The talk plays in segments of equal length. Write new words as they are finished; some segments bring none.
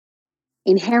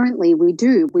inherently we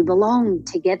do. We belong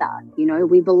together,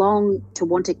 we belong to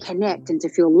want to connect and to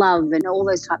feel love and all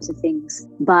those types of things.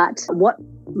 But what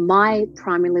my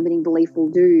primary limiting belief will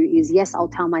do is, yes, I'll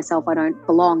tell myself I don't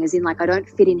belong, as in like I don't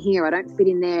fit in here, I don't fit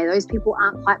in there. Those people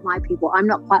aren't quite my people. I'm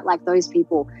not quite like those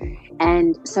people.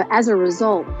 And so as a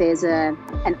result, there's an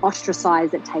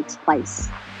ostracize that takes place.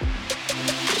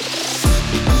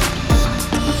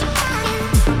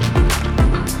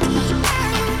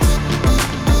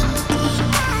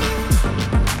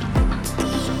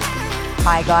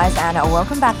 Hi guys, and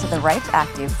welcome back to the Rach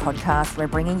Active podcast. We're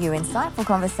bringing you insightful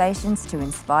conversations to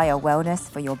inspire wellness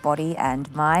for your body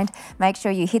and mind. Make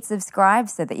sure you hit subscribe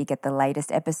so that you get the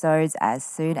latest episodes as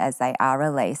soon as they are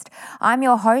released. I'm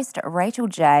your host, Rachel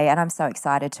J, and I'm so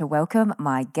excited to welcome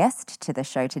my guest to the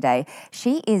show today.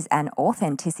 She is an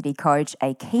authenticity coach,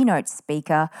 a keynote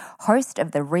speaker, host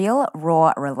of the Real,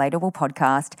 Raw, Relatable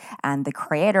podcast, and the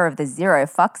creator of the Zero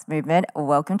Fucks movement.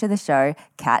 Welcome to the show,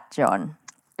 Kat John.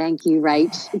 Thank you,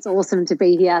 Rach. It's awesome to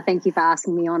be here. Thank you for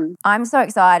asking me on. I'm so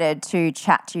excited to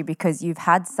chat to you because you've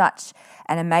had such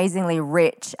an amazingly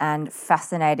rich and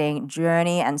fascinating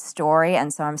journey and story.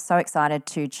 And so I'm so excited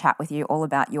to chat with you all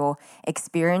about your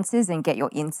experiences and get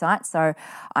your insights. So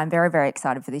I'm very, very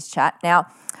excited for this chat. Now,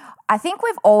 I think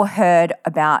we've all heard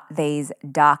about these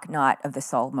dark night of the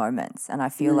soul moments. And I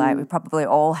feel like we probably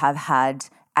all have had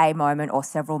a moment or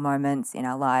several moments in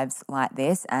our lives like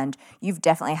this, and you've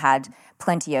definitely had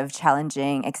plenty of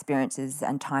challenging experiences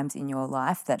and times in your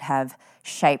life that have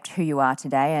shaped who you are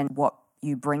today and what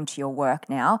you bring to your work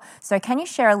now. So can you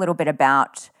share a little bit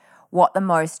about what the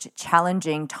most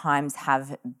challenging times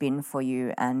have been for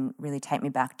you and really take me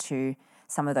back to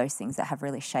some of those things that have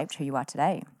really shaped who you are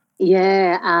today?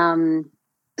 Yeah,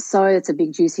 so it's a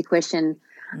big juicy question.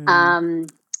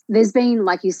 There's been,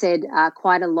 like you said,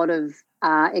 quite a lot of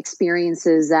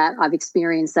experiences that I've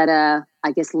experienced that are,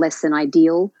 I guess, less than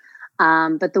ideal.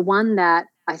 But the one that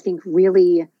I think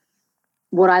really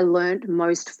what I learned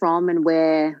most from and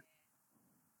where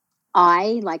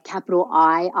capital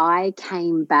I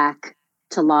came back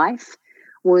to life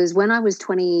was when I was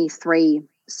 23.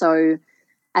 So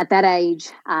at that age,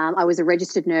 I was a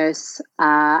registered nurse.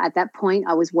 At that point,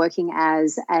 I was working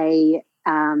as a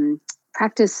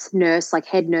practice nurse, like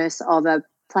head nurse of a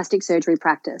plastic surgery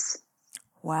practice.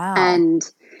 Wow. And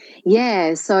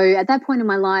yeah, so at that point in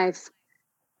my life,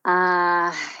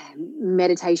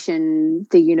 meditation,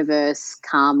 the universe,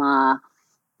 karma,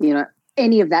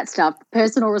 any of that stuff,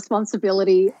 personal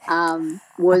responsibility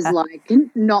was like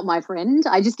not my friend.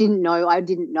 I just didn't know. I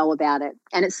didn't know about it.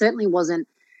 And it certainly wasn't,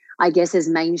 I guess, as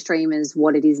mainstream as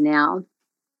what it is now.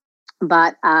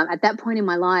 But at that point in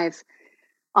my life,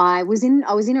 I was in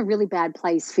a really bad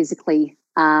place physically.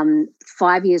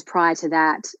 5 years prior to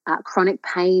that, chronic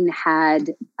pain had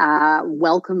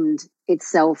welcomed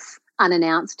itself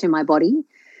unannounced to my body.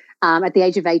 At the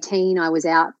age of 18, I was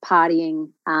out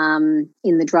partying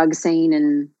in the drug scene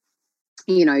and,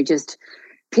 just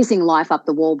pissing life up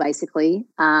the wall, basically.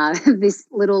 This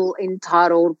little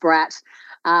entitled brat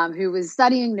who was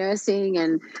studying nursing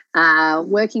and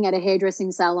working at a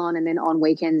hairdressing salon and then on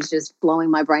weekends just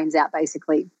blowing my brains out,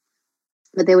 basically.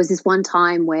 But there was this one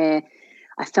time where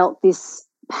I felt this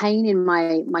pain in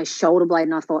my shoulder blade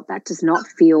and I thought, that does not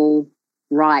feel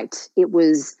right. It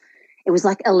was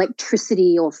like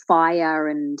electricity or fire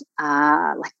and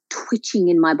like twitching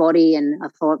in my body. And I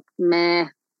thought, meh,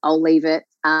 I'll leave it.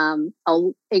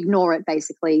 I'll ignore it,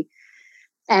 basically.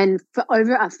 And for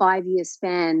over a 5-year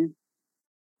span,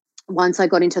 once I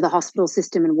got into the hospital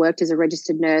system and worked as a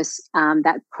registered nurse,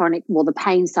 the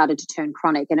pain started to turn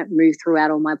chronic and it moved throughout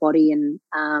all my body. And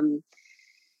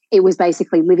it was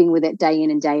basically living with it day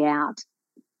in and day out.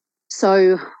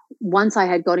 So once I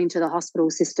had got into the hospital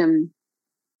system,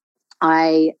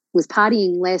 I was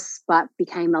partying less, but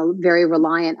became very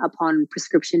reliant upon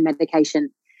prescription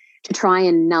medication to try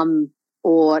and numb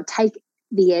or take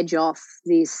the edge off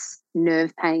this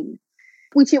nerve pain,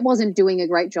 which it wasn't doing a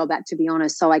great job at, to be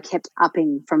honest. So I kept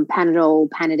upping from Panadol,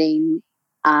 Panadine,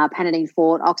 Panadine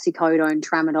Forte, oxycodone,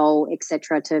 tramadol,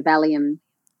 etc., to Valium.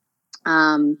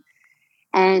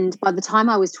 And by the time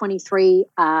I was 23,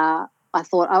 I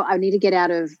thought, I need to get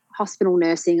out of hospital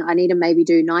nursing. I need to maybe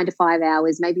do 9 to 5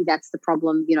 hours. Maybe that's the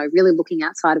problem, really looking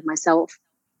outside of myself.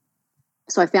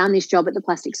 So I found this job at the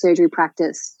plastic surgery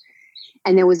practice.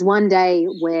 And there was one day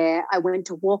where I went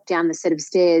to walk down the set of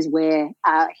stairs where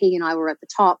he and I were at the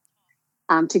top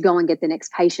to go and get the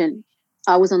next patient.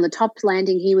 I was on the top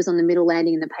landing, he was on the middle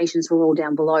landing, and the patients were all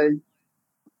down below.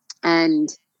 And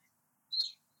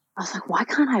I was like, why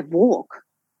can't I walk?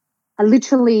 I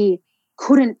literally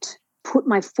couldn't put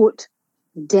my foot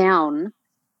down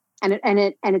And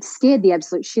it scared the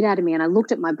absolute shit out of me. And I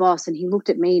looked at my boss, and he looked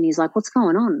at me, and he's like, "What's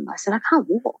going on?" I said, "I can't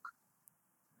walk."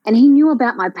 And he knew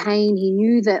about my pain. He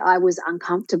knew that I was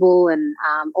uncomfortable and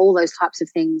all those types of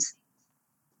things.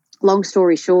 Long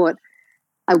story short,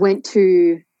 I went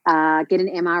to get an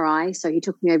MRI. So he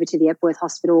took me over to the Epworth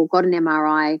Hospital, got an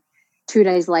MRI. 2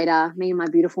 days later, me and my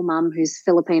beautiful mum, who's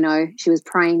Filipino, she was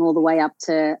praying all the way up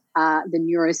to the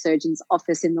neurosurgeon's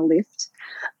office in the lift.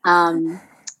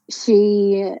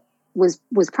 She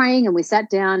was praying, and we sat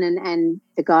down, and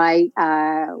the guy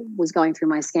was going through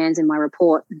my scans and my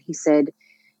report, and he said,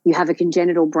 "You have a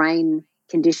congenital brain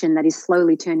condition that is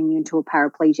slowly turning you into a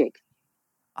paraplegic."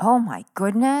 Oh my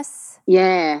goodness.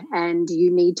 Yeah, and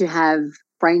you need to have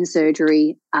brain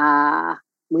surgery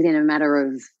within a matter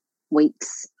of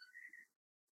weeks.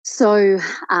 So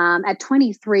at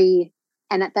 23,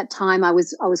 and at that time I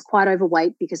was quite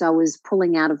overweight because I was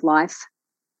pulling out of life.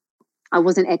 I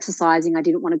wasn't exercising. I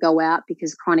didn't want to go out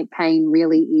because chronic pain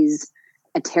really is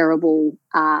a terrible.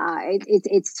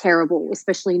 It's terrible,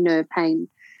 especially nerve pain.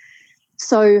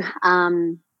 So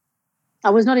I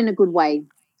was not in a good way.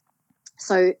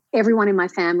 So everyone in my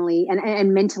family,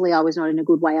 and mentally I was not in a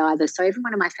good way either. So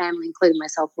everyone in my family, including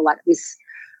myself, were like, "This,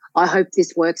 I hope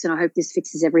this works, and I hope this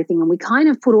fixes everything." And we kind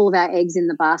of put all of our eggs in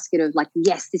the basket of like,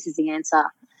 yes, this is the answer.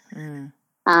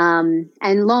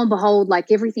 And lo and behold,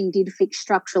 like everything did fix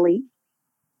structurally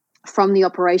from the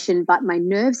operation, but my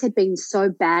nerves had been so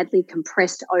badly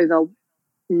compressed over,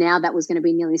 now that was going to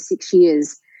be nearly 6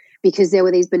 years, because there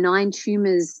were these benign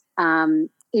tumors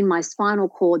in my spinal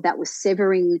cord that was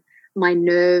severing my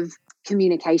nerve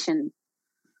communication.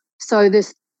 So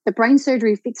the brain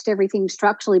surgery fixed everything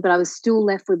structurally, but I was still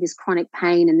left with this chronic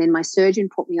pain. And then my surgeon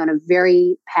put me on a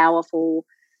very powerful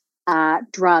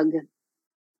drug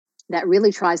that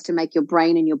really tries to make your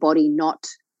brain and your body not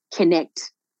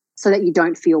connect so that you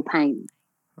don't feel pain.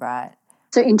 Right.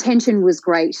 So intention was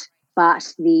great,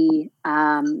 but the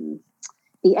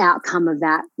outcome of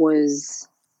that was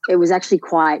actually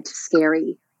quite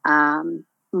scary.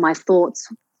 My thoughts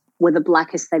were the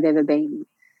blackest they've ever been.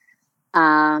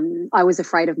 I was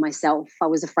afraid of myself. I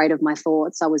was afraid of my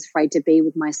thoughts. I was afraid to be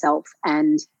with myself.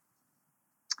 And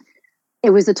it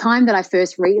was the time that I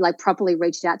first properly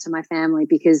reached out to my family,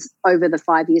 because over the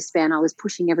 5-year span, I was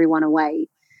pushing everyone away.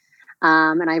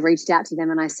 And I reached out to them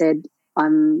and I said,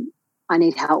 I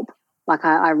need help. Like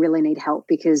I really need help,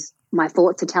 because my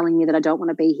thoughts are telling me that I don't want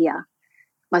to be here.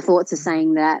 My thoughts are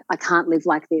saying that I can't live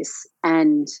like this,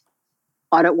 and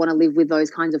I don't want to live with those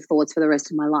kinds of thoughts for the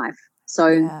rest of my life.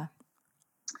 So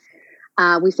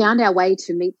we found our way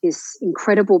to meet this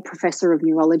incredible professor of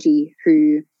neurology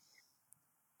who,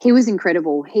 he was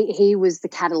incredible. He was the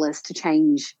catalyst to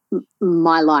change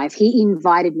my life. He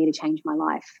invited me to change my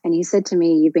life. And he said to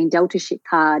me, "You've been dealt a shit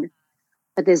card,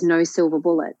 but there's no silver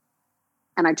bullet."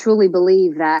 And I truly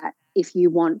believe that if you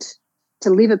want to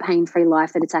live a pain-free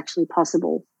life, that it's actually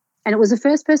possible. And it was the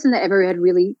first person that ever had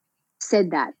really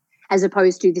said that, as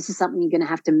opposed to, this is something you're going to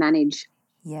have to manage.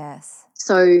 Yes.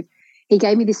 So he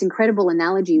gave me this incredible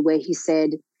analogy where he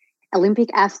said, Olympic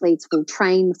athletes will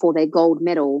train for their gold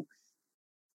medal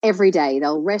every day.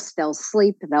 They'll rest, they'll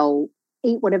sleep, they'll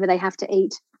eat whatever they have to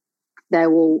eat. They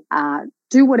will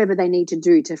do whatever they need to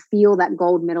do to feel that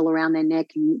gold medal around their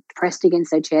neck and pressed against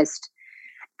their chest.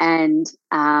 And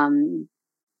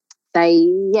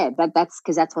that's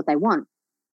because that's what they want.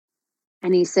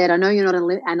 And he said, "I know you're not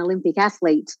an Olympic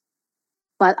athlete,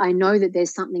 but I know that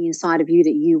there's something inside of you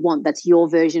that you want. That's your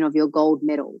version of your gold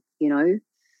medal, you know?"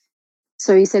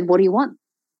 So he said, "What do you want?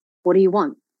 What do you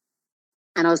want?"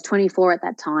 And I was 24 at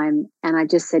that time. And I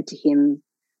just said to him,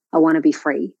 "I want to be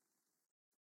free.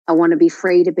 I want to be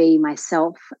free to be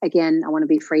myself again. I want to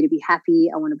be free to be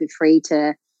happy. I want to be free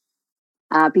to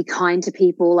be kind to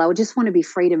people. I would just want to be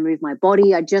free to move my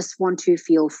body. I just want to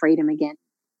feel freedom again."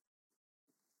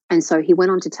 And so he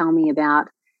went on to tell me about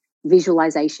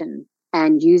visualization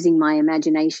and using my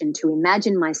imagination to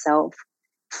imagine myself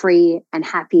free and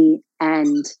happy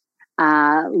and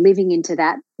living into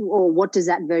that. Or what does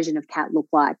that version of Kat look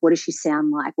like? What does she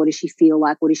sound like? What does she feel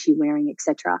like? What is she wearing,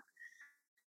 etc.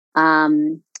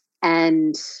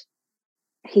 And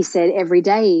he said, every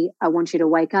day I want you to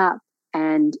wake up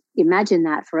and imagine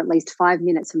that for at least 5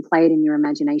 minutes and play it in your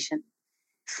imagination.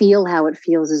 Feel how it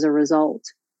feels as a result.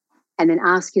 And then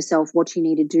ask yourself what you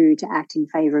need to do to act in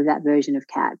favor of that version of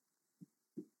Kat.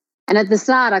 And at the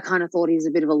start, I kind of thought he was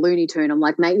a bit of a Looney Tune. I'm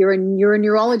like, "Mate, you're a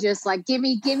neurologist. Like, give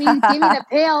me the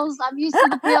pills. I'm used to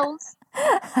the pills."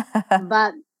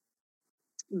 But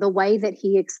the way that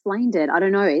he explained it, I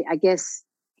don't know, I guess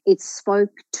it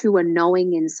spoke to a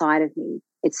knowing inside of me.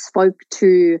 It spoke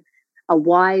to a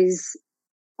wise,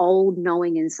 old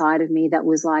knowing inside of me that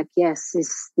was like, yes,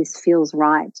 this feels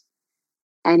right.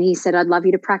 And he said, I'd love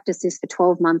you to practice this for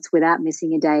 12 months without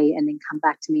missing a day and then come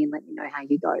back to me and let me know how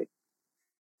you go.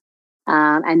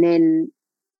 And then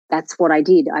that's what I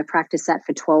did. I practiced that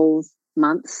for 12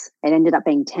 months. It ended up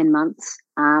being 10 months.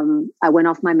 I went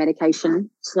off my medication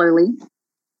slowly,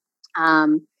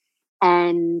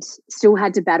 and still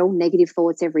had to battle negative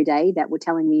thoughts every day that were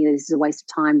telling me this is a waste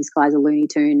of time. This guy's a Looney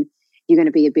Tune. You're going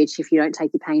to be a bitch if you don't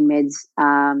take your pain meds.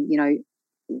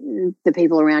 The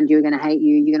people around you are going to hate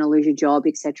you. You're going to lose your job,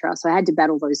 etc. So I had to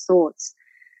battle those thoughts.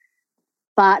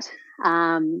 But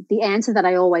the answer that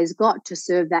I always got to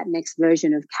serve that next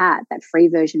version of Kat, that free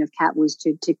version of Kat, was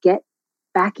to get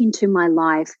back into my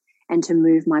life and to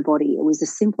move my body. It was the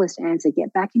simplest answer: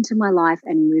 get back into my life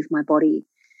and move my body.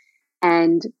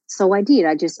 And so I did.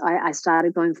 I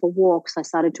started going for walks. I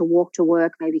started to walk to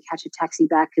work, maybe catch a taxi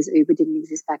back because Uber didn't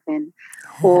exist back then.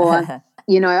 Or,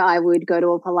 I would go to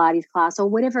a Pilates class or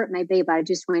whatever it may be, but I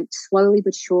just went slowly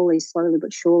but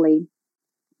surely.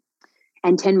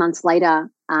 And 10 months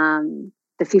later,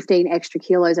 the 15 extra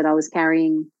kilos that I was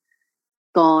carrying,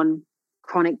 gone.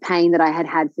 Chronic pain that I had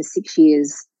had for 6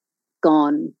 years,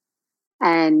 gone.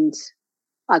 And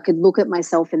I could look at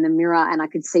myself in the mirror and I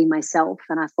could see myself.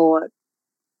 And I thought,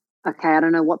 okay, I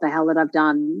don't know what the hell that I've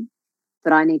done,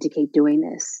 but I need to keep doing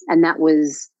this. And that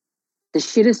was the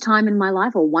shittest time in my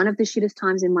life, or one of the shittest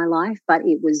times in my life. But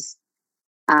it was,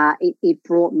 it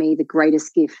brought me the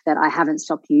greatest gift that I haven't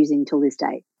stopped using till this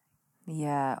day.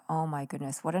 Yeah. Oh my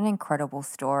goodness. What an incredible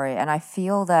story. And I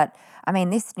feel that,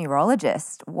 this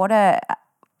neurologist, what a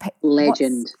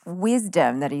legend,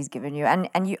 wisdom that he's given you. And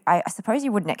you, I suppose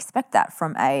you wouldn't expect that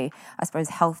from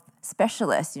health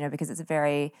specialist, because it's a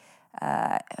very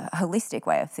holistic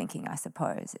way of thinking, I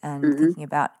suppose, and thinking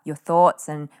about your thoughts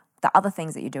and the other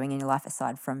things that you're doing in your life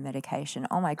aside from medication.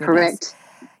 Oh my goodness. Correct.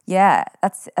 Yeah,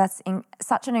 that's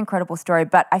such an incredible story.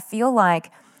 But I feel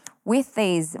like with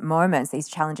these moments, these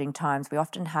challenging times, we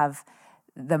often have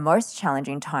the most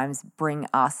challenging times bring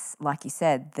us, like you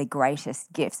said, the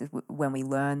greatest gifts when we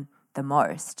learn the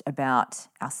most about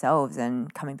ourselves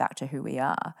and coming back to who we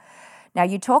are. Now,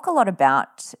 you talk a lot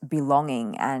about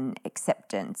belonging and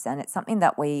acceptance, and it's something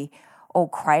that we all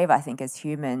crave, I think, as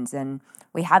humans, and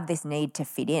we have this need to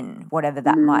fit in, whatever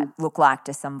that might look like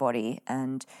to somebody,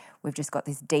 and we've just got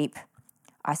this deep,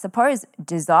 I suppose,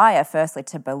 desire, firstly,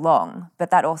 to belong,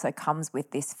 but that also comes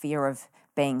with this fear of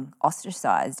being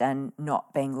ostracized and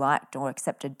not being liked or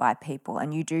accepted by people.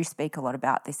 And you do speak a lot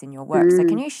about this in your work. So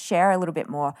can you share a little bit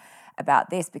more about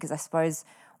this? Because I suppose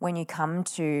when you come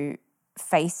to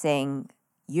facing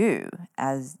you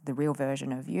as the real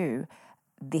version of you,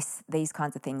 these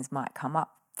kinds of things might come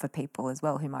up for people as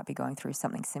well who might be going through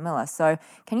something similar. So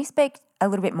can you speak a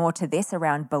little bit more to this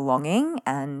around belonging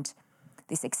and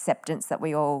this acceptance that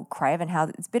we all crave, and how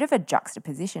it's a bit of a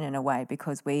juxtaposition in a way,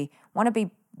 because we want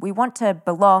to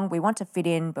belong, we want to fit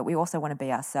in, but we also want to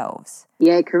be ourselves.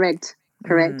 Yeah, correct.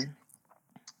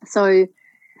 So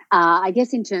I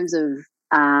guess in terms of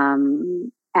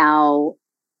our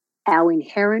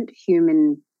inherent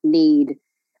human need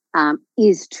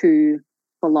is to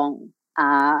belong.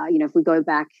 If we go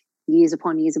back years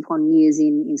upon years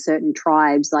in certain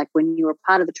tribes, like when you were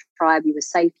part of the tribe, you were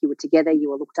safe, you were together, you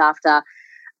were looked after.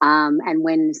 And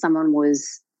when someone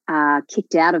was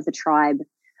kicked out of the tribe,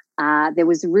 there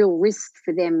was real risk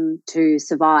for them to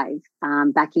survive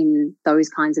back in those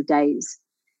kinds of days.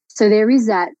 So there is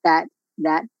that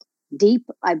deep,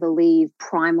 I believe,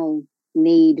 primal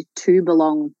need to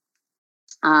belong,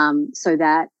 so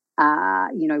that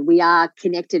we are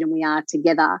connected and we are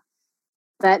together.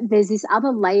 But there's this other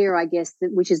layer, I guess,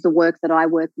 which is the work that I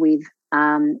work with,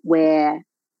 where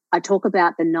I talk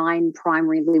about the 9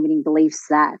 primary limiting beliefs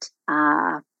that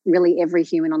really every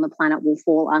human on the planet will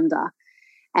fall under.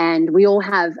 And we all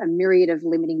have a myriad of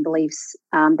limiting beliefs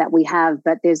that we have,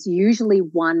 but there's usually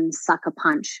one sucker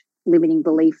punch limiting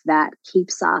belief that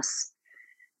keeps us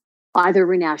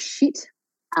either in our shit,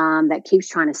 that keeps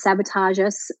trying to sabotage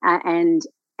us,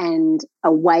 and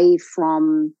away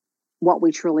from what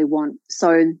we truly want.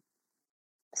 So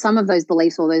some of those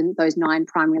beliefs, or those 9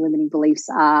 primary limiting beliefs,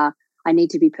 are: I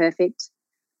need to be perfect,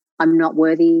 I'm not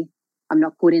worthy, I'm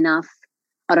not good enough,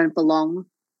 I don't belong,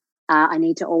 I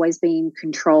need to always be in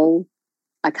control,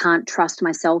 I can't trust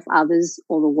myself, others,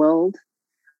 or the world,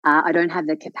 I don't have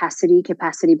the capacity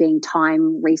being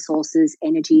time, resources,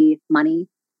 energy, money,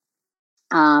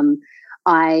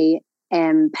 I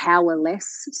am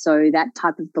powerless. So that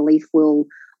type of belief will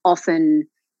often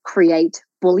create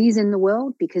bullies in the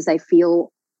world because they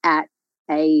feel at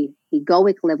a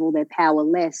egoic level they're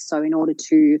powerless. So in order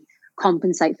to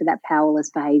compensate for that powerless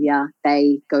behavior,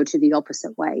 they go to the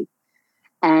opposite way.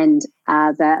 And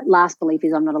the last belief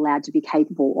is I'm not allowed to be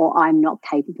capable, or I'm not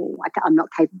capable. Like, I'm not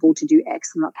capable to do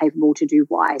X, I'm not capable to do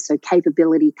Y. So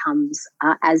capability comes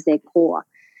as their core.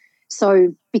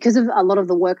 So because of a lot of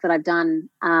the work that I've done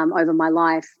over my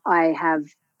life, I have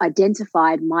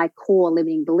identified my core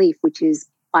limiting belief, which is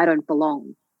I don't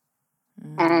belong.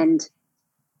 And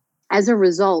as a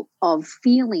result of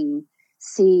feeling,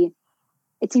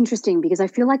 it's interesting because I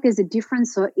feel like there's a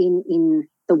difference in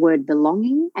the word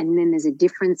belonging, and then there's a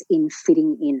difference in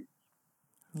fitting in.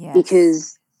 Yes.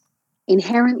 Because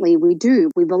inherently we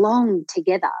belong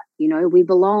together, we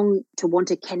belong to want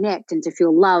to connect and to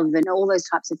feel love and all those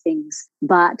types of things.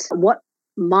 But what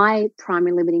my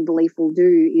primary limiting belief will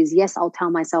do is, yes, I'll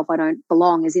tell myself I don't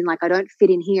belong, as in like I don't fit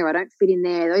in here, I don't fit in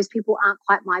there, those people aren't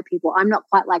quite my people, I'm not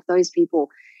quite like those people.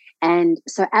 And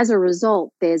so as a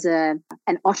result, there's an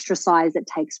ostracize that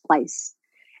takes place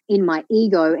in my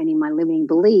ego and in my limiting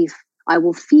belief. I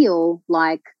will feel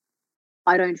like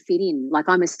I don't fit in, like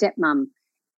I'm a stepmom.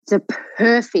 It's a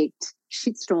perfect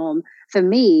shitstorm for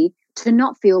me to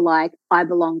not feel like I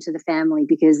belong to the family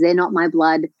because they're not my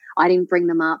blood. I didn't bring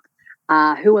them up.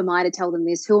 Who am I to tell them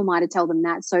this? Who am I to tell them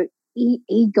that? So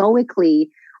egoically,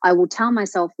 I will tell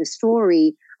myself the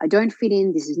story. I don't fit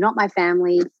in. This is not my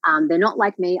family. They're not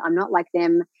like me. I'm not like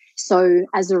them. So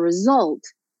as a result,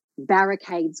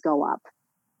 barricades go up.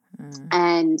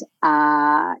 And,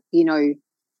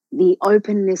 the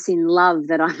openness in love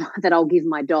that I'll give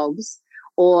my dogs,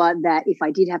 or that if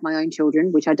I did have my own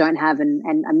children, which I don't have and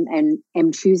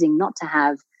am choosing not to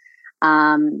have,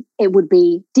 it would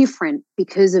be different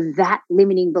because of that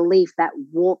limiting belief that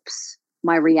warps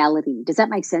my reality. Does that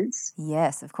make sense?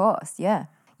 Yes, of course. Yeah.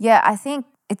 Yeah, I think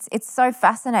it's so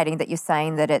fascinating that you're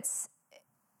saying that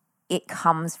it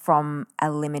comes from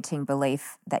a limiting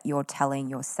belief that you're telling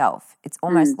yourself. It's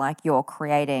almost like you're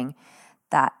creating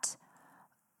that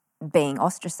being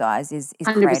ostracized is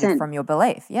 100%. Created from your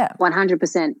belief. Yeah.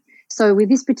 100%. So with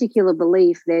this particular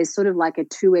belief, there's sort of like a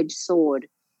two-edged sword.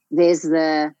 There's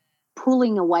the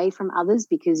pulling away from others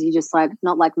because you're just like,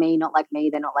 not like me, they're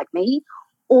not like me.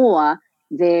 Or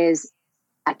there's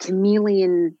a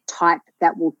chameleon type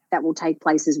that will take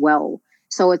place as well.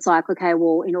 So it's like, okay,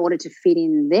 well, in order to fit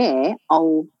in there,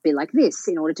 I'll be like this.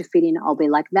 In order to fit in, I'll be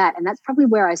like that. And that's probably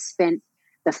where I spent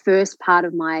the first part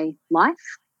of my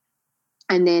life.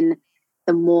 And then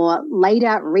the more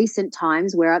later recent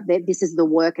times where this is the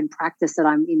work and practice that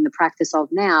I'm in the practice of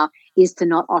now, is to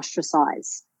not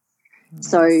ostracize. Yes.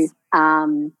 So,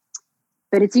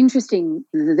 but it's interesting.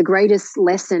 The greatest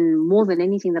lesson, more than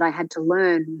anything that I had to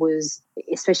learn was,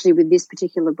 especially with this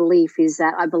particular belief, is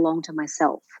that I belong to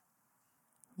myself.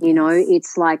 Yes.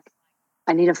 It's like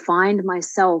I need to find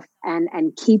myself and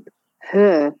keep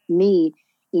me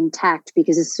intact,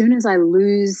 because as soon as I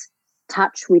lose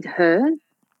touch with her,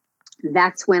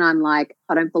 that's when I'm like,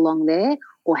 I don't belong there.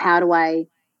 Or how do I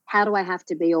have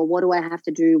to be, or what do I have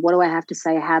to do? What do I have to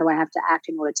say? How do I have to act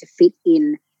in order to fit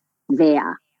in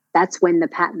there? That's when the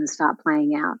patterns start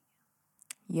playing out.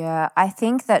 Yeah, I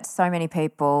think that so many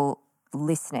people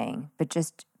listening, but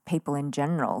just people in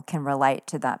general, can relate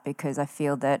to that, because I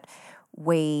feel that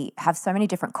we have so many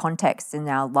different contexts in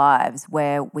our lives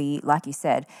where we, like you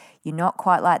said, you're not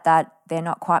quite like that, they're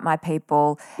not quite my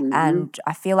people. Mm-hmm. And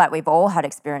I feel like we've all had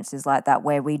experiences like that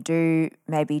where we do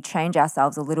maybe change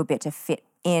ourselves a little bit to fit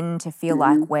in, to feel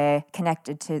like we're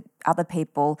connected to other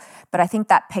people. But I think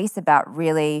that piece about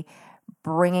really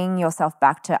bringing yourself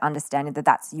back to understanding that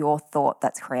that's your thought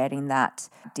that's creating that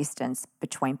distance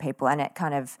between people, and it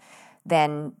kind of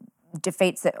then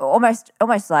defeats it, almost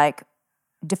like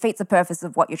defeats the purpose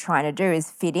of what you're trying to do, is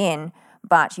fit in,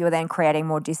 but you're then creating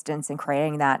more distance and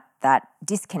creating that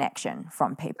disconnection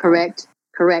from people. Correct.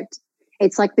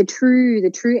 It's like the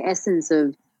true essence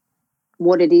of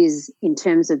what it is in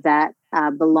terms of that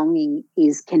belonging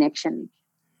is connection.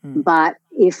 But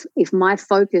if my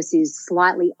focus is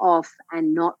slightly off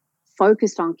and not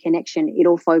focused on connection,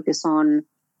 it'll focus on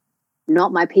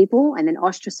not my people and then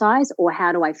ostracize, or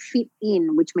how do I fit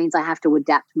in, which means I have to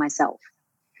adapt myself.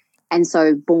 And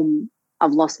so, boom,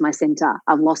 I've lost my center,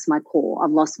 I've lost my core,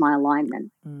 I've lost my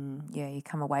alignment. Yeah, you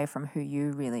come away from who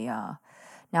you really are.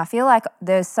 Now, I feel like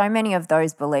there's so many of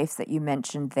those beliefs that you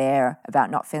mentioned there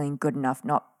about not feeling good enough,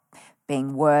 not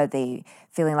being worthy,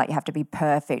 feeling like you have to be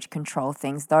perfect, control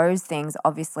things. Those things,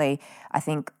 obviously, I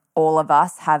think all of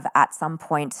us have at some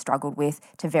point struggled with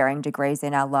to varying degrees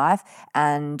in our life.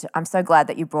 And I'm so glad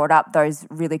that you brought up those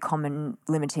really common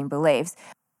limiting beliefs.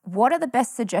 What are the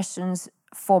best suggestions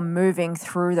for moving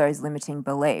through those limiting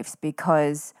beliefs?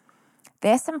 Because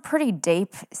There's some pretty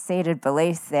deep-seated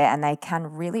beliefs there, and they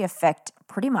can really affect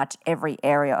pretty much every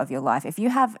area of your life. If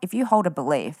you hold a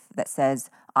belief that says,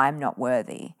 I'm not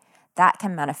worthy, that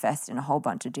can manifest in a whole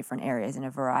bunch of different areas in a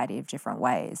variety of different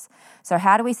ways. So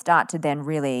how do we start to then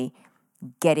really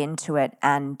get into it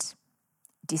and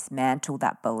dismantle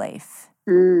that belief?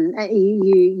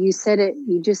 You said it.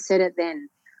 You just said it then.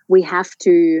 We have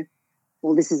to,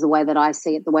 well, this is the way that I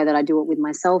see it, the way that I do it with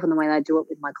myself and the way that I do it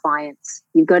with my clients.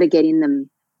 You've got to get in them.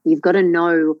 You've got to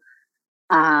know,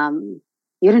 how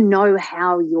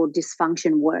your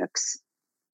dysfunction works.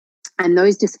 And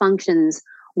those dysfunctions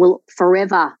will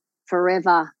forever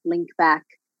link back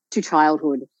to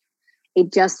childhood.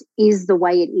 It just is the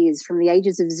way it is. From the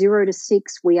ages of 0 to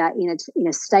 6, we are in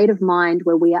a state of mind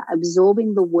where we are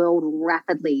absorbing the world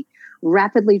rapidly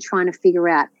trying to figure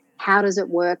out, how does it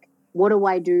work? What do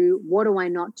I do? What do I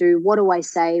not do? What do I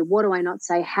say? What do I not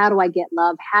say? How do I get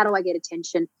love? How do I get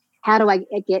attention? How do I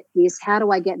get this? How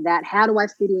do I get that? How do I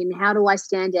fit in? How do I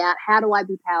stand out? How do I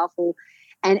be powerful?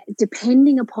 And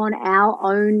depending upon our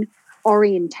own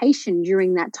orientation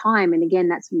during that time, and again,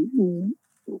 that's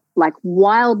like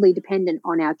wildly dependent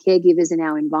on our caregivers and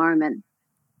our environment,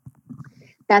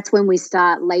 that's when we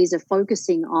start laser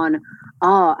focusing on,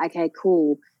 oh, okay,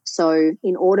 cool. So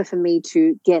in order for me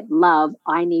to get love,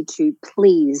 I need to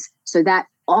please. So that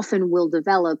often will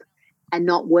develop a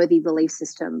not worthy belief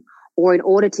system. Or in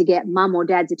order to get mum or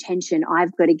dad's attention,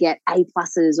 I've got to get A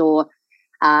pluses or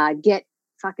get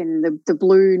fucking the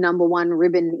blue #1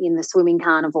 ribbon in the swimming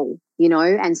carnival,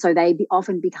 and so they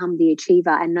often become the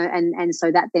achiever, and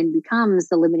so that then becomes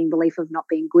the limiting belief of not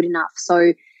being good enough.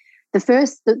 So the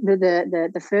first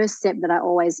step that I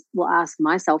always will ask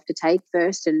myself to take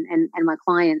first, and my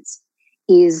clients,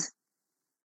 is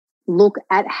look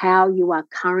at how you are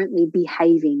currently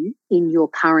behaving in your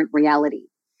current reality,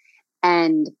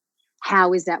 and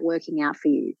how is that working out for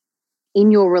you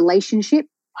in your relationship.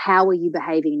 How are you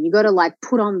behaving? And you got to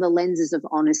put on the lenses of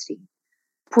honesty,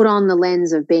 put on the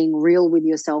lens of being real with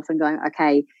yourself and going,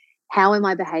 okay, how am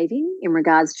I behaving in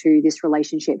regards to this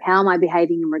relationship? How am I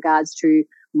behaving in regards to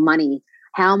money?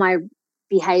 How am I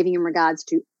behaving in regards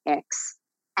to X?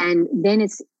 And then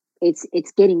it's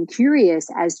getting curious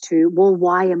as to, well,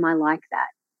 why am I like that?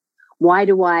 Why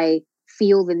do I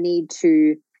feel the need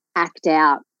to act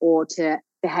out or to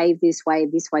behave this way,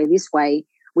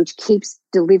 which keeps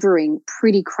delivering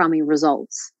pretty crummy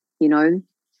results,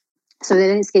 So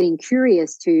then it's getting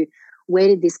curious to, where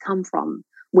did this come from?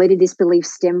 Where did this belief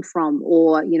stem from?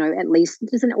 Or, at least,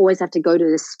 it doesn't always have to go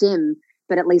to the stem,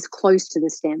 but at least close to the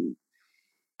stem.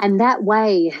 And that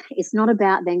way, it's not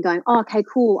about then going, oh, okay,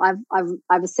 cool,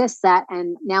 I've assessed that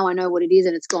and now I know what it is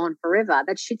and it's gone forever.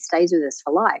 That shit stays with us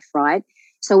for life, right?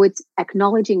 So it's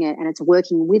acknowledging it and it's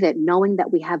working with it, knowing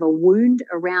that we have a wound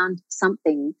around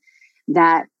something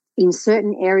that in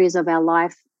certain areas of our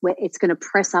life where it's going to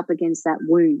press up against that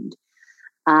wound.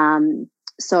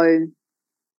 So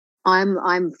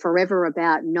I'm forever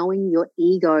about knowing your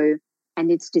ego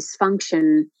and its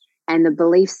dysfunction and the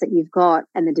beliefs that you've got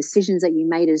and the decisions that you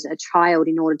made as a child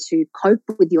in order to cope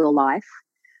with your life.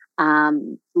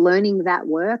 Learning that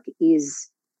work is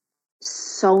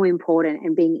so important,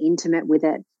 and being intimate with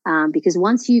it, because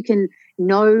once you can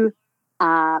know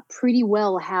pretty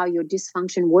well how your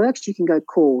dysfunction works, you can go,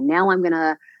 cool, now I'm going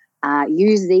to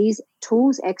use these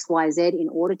tools X, Y, Z in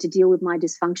order to deal with my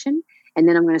dysfunction, and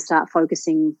then I'm going to start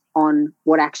focusing on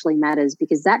what actually matters,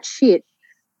 because that shit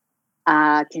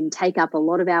can take up a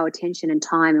lot of our attention and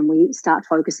time, and we start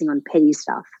focusing on petty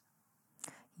stuff.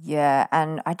 Yeah,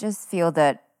 and I just feel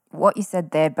that what you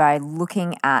said there, by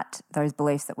looking at those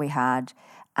beliefs that we had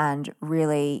and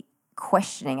really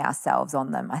questioning ourselves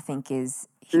on them, I think is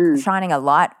shining a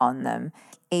light on them,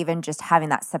 even just having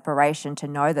that separation to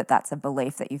know that that's a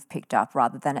belief that you've picked up,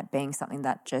 rather than it being something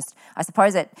that just, I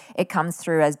suppose it comes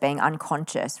through as being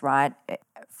unconscious, right?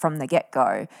 From the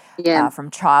get-go,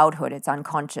 from childhood, it's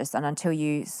unconscious. And until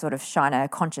you sort of shine a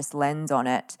conscious lens on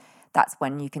it, that's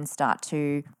when you can start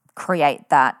to create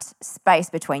that space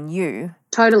between you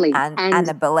and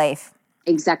the belief.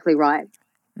 Exactly right.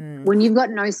 When you've got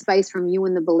no space from you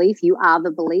and the belief, you are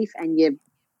the belief and you're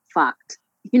fucked.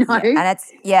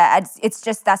 Yeah. And it's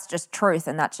just, that's just truth,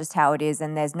 and that's just how it is.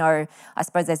 And there's no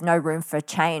room for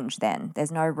change then.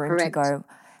 There's no room to go,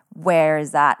 where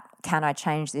is that? Can I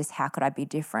change this? How could I be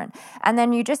different? And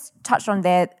then you just touched on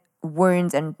their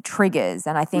wounds and triggers.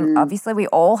 And I think obviously we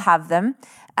all have them.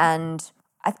 And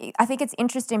I think it's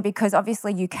interesting because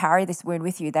obviously you carry this wound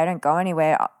with you. They don't go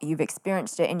anywhere. You've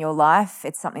experienced it in your life.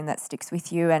 It's something that sticks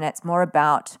with you, and it's more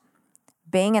about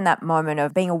being in that moment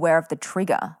of being aware of the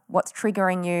trigger, what's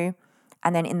triggering you,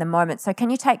 and then in the moment. So can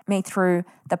you take me through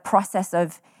the process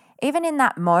of, even in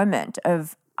that moment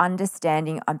of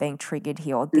understanding I'm being triggered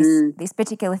here, or this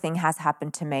particular thing has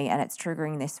happened to me and it's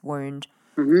triggering this wound.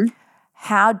 Mm-hmm.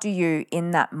 How do you,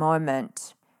 in that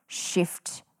moment,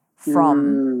 shift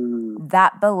from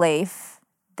that belief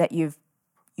that you've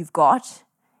got?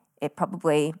 It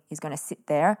probably is going to sit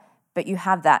there, but you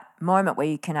have that moment where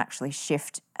you can actually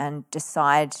shift and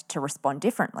decide to respond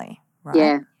differently,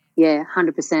 right? Yeah,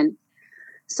 100%.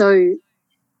 So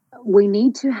we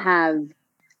need to have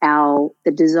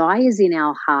the desires in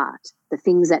our heart, the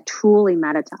things that truly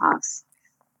matter to us.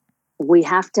 We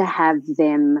have to have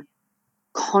them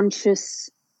conscious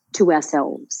to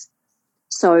ourselves.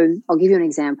 So I'll give you an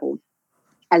example.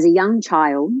 As a young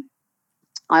child,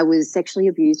 I was sexually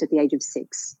abused at the age of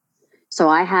 6. So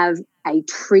I have a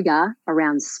trigger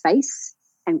around space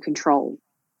and control.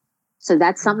 So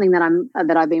that's something that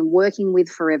I've been working with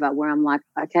forever, where I'm like,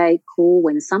 okay, cool.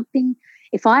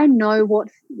 If I know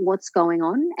what's going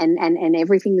on and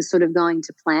everything is sort of going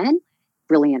to plan,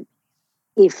 brilliant.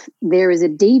 If there is a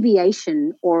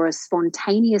deviation or a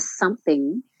spontaneous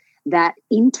something that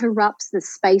interrupts the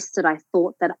space that I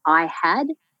thought that I had,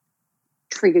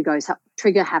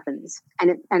 trigger happens.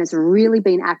 And it's really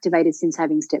been activated since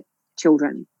having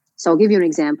stepchildren. So I'll give you an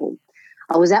example.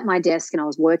 I was at my desk and I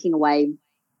was working away,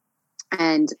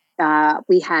 and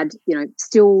we had,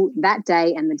 still that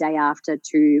day and the day after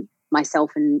to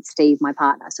myself and Steve, my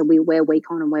partner. So we're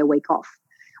week on and we're week off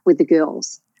with the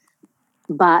girls.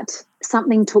 But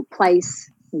something took place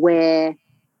where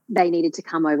they needed to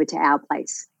come over to our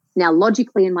place. Now,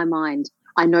 logically in my mind,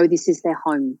 I know this is their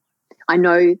home. I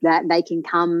know that they can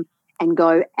come and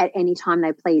go at any time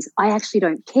they please. I actually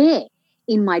don't care,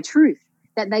 in my truth,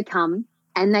 that they come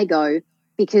and they go,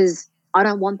 because I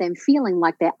don't want them feeling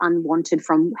like they're unwanted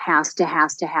from house to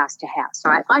house to house to house.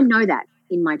 Right? I know that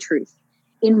in my truth.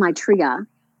 In my trigger,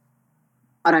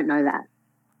 I don't know that.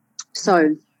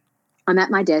 So I'm at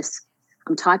my desk,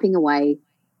 I'm typing away,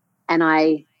 and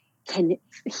I can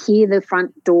hear the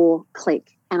front door click,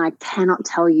 and I cannot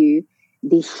tell you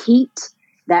the heat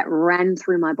that ran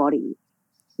through my body,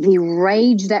 the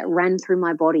rage that ran through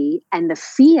my body, and the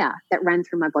fear that ran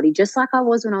through my body, just like I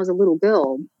was when I was a little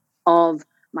girl, of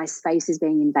my space is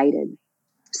being invaded.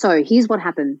 So here's what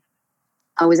happened.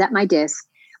 I was at my desk.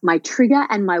 My trigger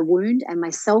and my wound and my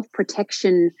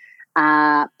self-protection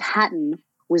pattern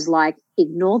was like,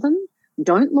 ignore them,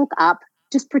 don't look up,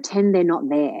 just pretend they're not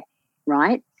there,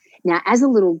 right? Now, as a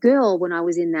little girl, when I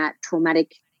was in that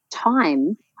traumatic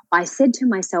time, I said to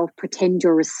myself, pretend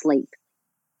you're asleep,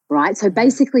 right? So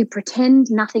basically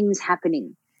pretend nothing's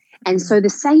happening. And so the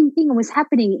same thing was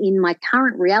happening in my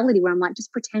current reality, where I'm like,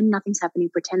 just pretend nothing's happening,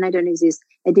 pretend they don't exist.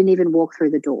 They didn't even walk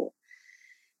through the door.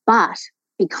 But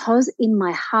because in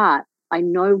my heart, I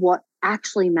know what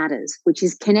actually matters, which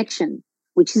is connection,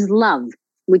 which is love,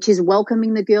 which is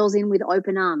welcoming the girls in with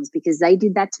open arms, because they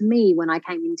did that to me when I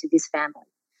came into this family.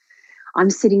 I'm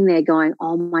sitting there going,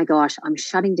 oh my gosh, I'm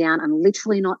shutting down. I'm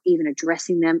literally not even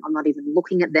addressing them. I'm not even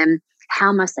looking at them.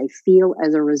 How must they feel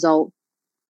as a result?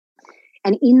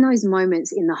 And in those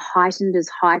moments, in the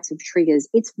heights of triggers,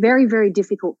 it's very, very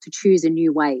difficult to choose a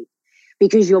new way,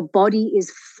 because your body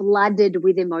is flooded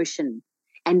with emotion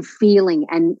and feeling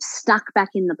and stuck back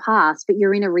in the past. But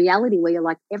you're in a reality where you're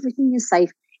like, everything is safe,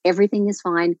 everything is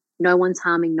fine, no one's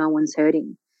harming, no one's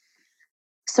hurting.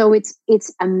 So it's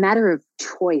a matter of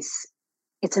choice.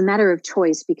 It's a matter of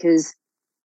choice, because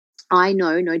I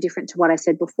know, no different to what I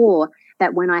said before,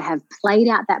 that when I have played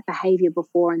out that behavior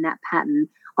before in that pattern,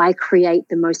 I create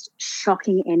the most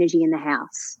shocking energy in the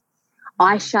house.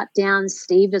 I shut down.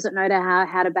 Steve doesn't know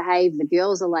how to behave. The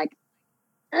girls are like,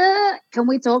 can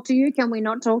we talk to you? Can we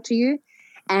not talk to you?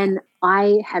 And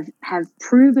I have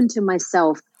proven to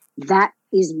myself that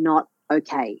is not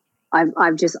okay. I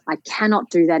cannot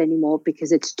do that anymore,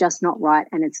 because it's just not right,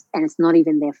 and it's not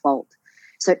even their fault.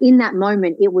 So in that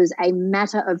moment, it was a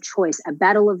matter of choice, a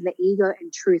battle of the ego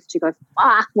and truth to go,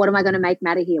 what am I going to make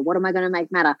matter here? What am I going to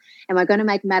make matter? Am I going to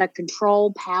make matter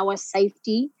control, power,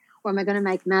 safety, or am I going to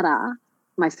make matter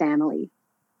my family?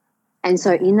 And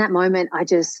so in that moment, I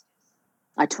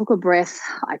took a breath.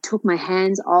 I took my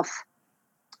hands off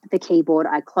the keyboard.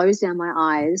 I closed down my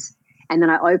eyes, and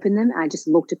then I opened them and I just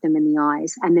looked at them in the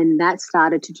eyes. And then that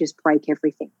started to just break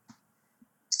everything.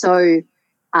 So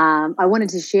I wanted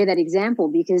to share that example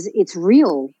because it's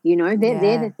real, they're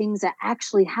the things that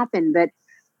actually happen. But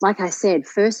like I said,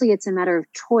 firstly, it's a matter of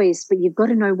choice, but you've got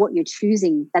to know what you're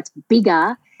choosing that's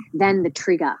bigger than the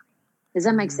trigger. Does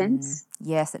that make sense?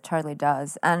 Yes, it totally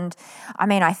does. And I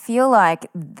mean, I feel like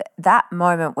that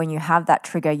moment when you have that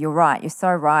trigger, you're right. You're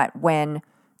so right. When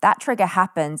that trigger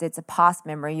happens, it's a past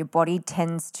memory. Your body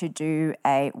tends to do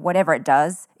whatever it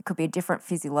does. It could be a different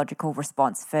physiological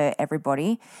response for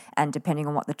everybody and depending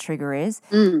on what the trigger is.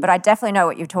 But I definitely know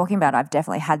what you're talking about. I've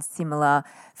definitely had similar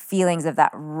feelings of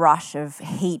that rush of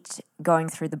heat going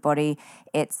through the body.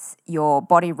 It's your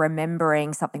body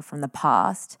remembering something from the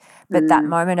past, but that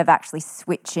moment of actually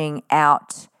switching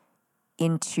out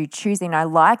into choosing. I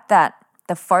like that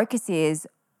the focus is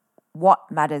what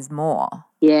matters more.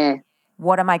 Yeah.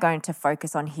 What am I going to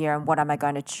focus on here and what am I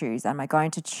going to choose? Am I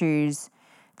going to choose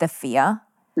the fear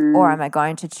or am I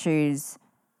going to choose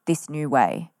this new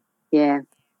way? Yeah.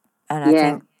 And I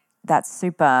think that's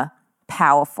super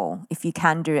powerful if you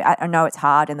can do it. I know it's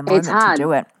hard in the moment to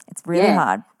do it. It's really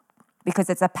hard because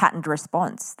it's a patterned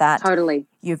response that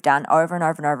you've done over and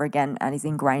over and over again and is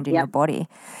ingrained in your body.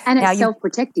 And it's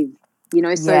self-protective, you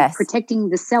know, so protecting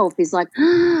the self is like,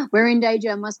 we're in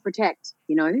danger, must protect,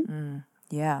 you know?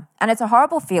 Yeah. And it's a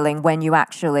horrible feeling when you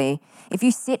actually, if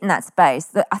you sit in that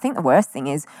space, I think the worst thing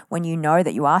is when you know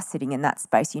that you are sitting in that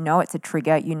space, you know it's a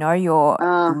trigger, you know you're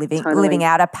living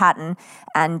out a pattern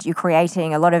and you're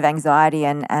creating a lot of anxiety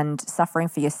and suffering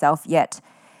for yourself, yet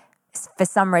for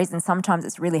some reason, sometimes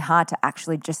it's really hard to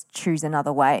actually just choose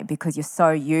another way because you're so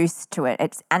used to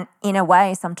it. And in a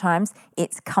way, sometimes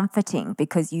it's comforting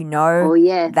because you know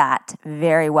that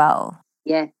very well.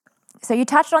 Yeah. So you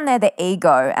touched on there the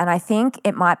ego, and I think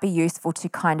it might be useful to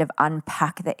kind of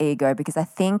unpack the ego because I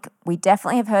think we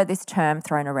definitely have heard this term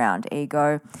thrown around,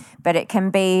 ego, but it can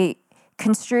be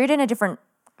construed in a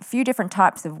few different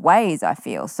types of ways, I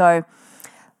feel. So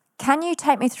can you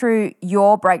take me through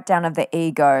your breakdown of the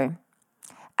ego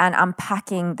and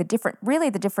unpacking the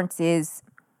difference is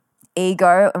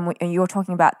ego, and you're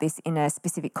talking about this in a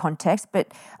specific context, but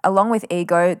along with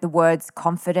ego, the words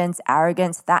confidence,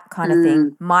 arrogance, that kind of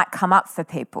thing might come up for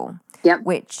people,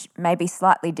 which may be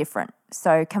slightly different.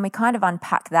 So can we kind of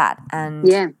unpack that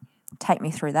and take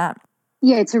me through that?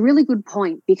 Yeah, it's a really good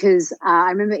point because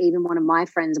I remember even one of my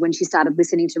friends, when she started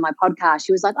listening to my podcast,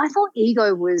 she was like, I thought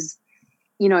ego was,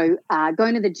 you know,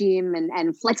 going to the gym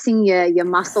and flexing your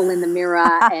muscle in the mirror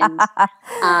and,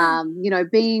 you know,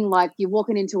 being like you're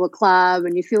walking into a club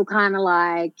and you feel kind of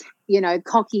like, you know,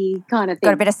 cocky kind of thing.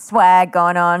 Got a bit of swag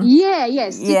going on. Yeah,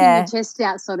 sticking your chest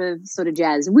out sort of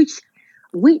jazz, which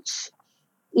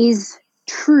is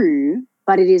true,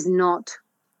 but it is not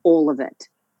all of it.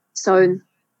 So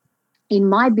in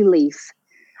my belief,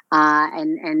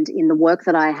 and in the work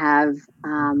that I have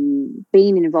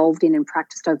been involved in and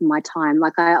practiced over my time,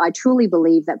 like I truly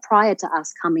believe that prior to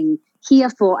us coming here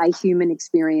for a human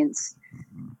experience,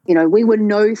 you know, we were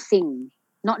no thing,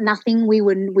 not nothing. We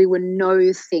were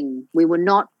no thing. We were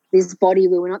not this body.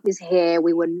 We were not this hair.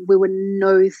 We were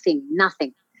no thing,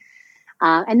 nothing.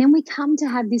 And then we come to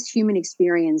have this human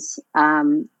experience,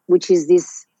 which is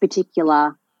this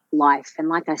particular life. And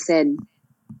like I said,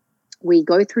 we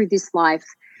go through this life,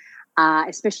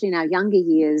 especially in our younger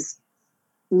years,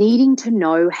 needing to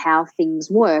know how things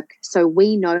work so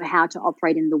we know how to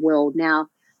operate in the world. Now,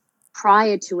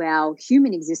 prior to our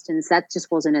human existence, that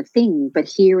just wasn't a thing. But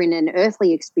here in an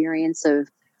earthly experience of,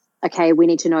 okay, we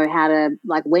need to know how to,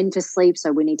 like, when to sleep,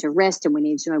 so we need to rest, and we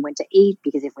need to know when to eat,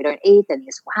 because if we don't eat, then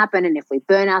this will happen. And if we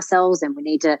burn ourselves, then we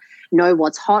need to know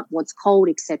what's hot, what's cold,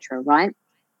 etc., right?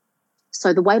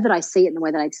 So the way that I see it and the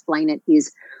way that I explain it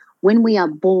is when we are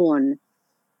born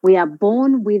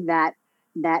with that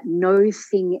no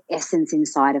thing essence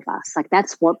inside of us. Like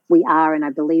that's what we are. And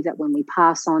I believe that when we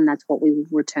pass on, that's what we will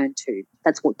return to.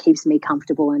 That's what keeps me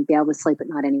comfortable and be able to sleep at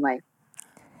night anyway.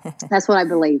 That's what I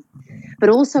believe. But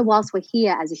also whilst we're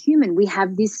here as a human, we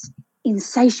have this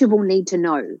insatiable need to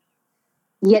know.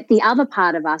 Yet the other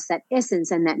part of us, that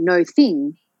essence and that no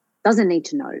thing, doesn't need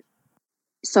to know.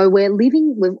 So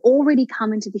we've already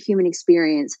come into the human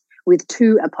experience with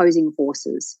two opposing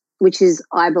forces, which is,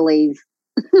 I believe,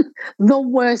 the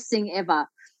worst thing ever.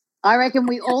 I reckon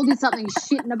we all did something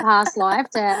shit in a past life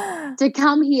to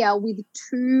come here with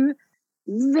two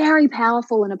very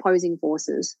powerful and opposing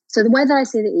forces. So the way that I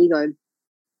see the ego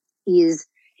is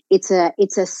it's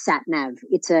a sat nav.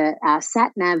 It's a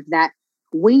sat nav that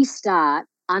we start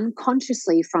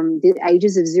unconsciously from the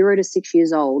ages of 0 to 6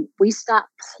 years old. We start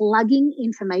plugging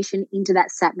information into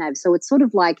that sat nav. So it's sort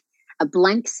of like a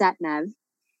blank sat nav.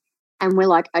 And we're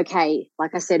like, okay,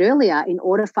 like I said earlier, in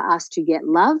order for us to get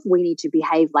love, we need to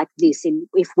behave like this. And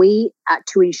if we,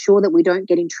 to ensure that we don't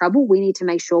get in trouble, we need to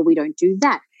make sure we don't do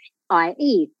that,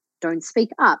 i.e., don't speak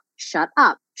up, shut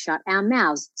our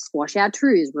mouths, squash our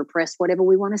truths, repress whatever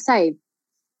we want to say.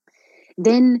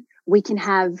 Then we can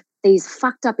have these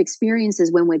fucked up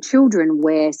experiences when we're children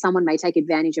where someone may take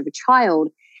advantage of a child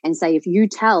and say, if you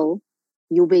tell,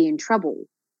 you'll be in trouble.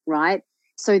 right?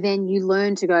 So then you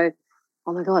learn to go,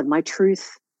 oh my God, my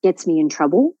truth gets me in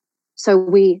trouble. So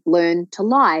we learn to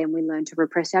lie and we learn to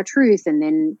repress our truth. And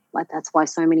then like that's why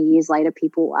so many years later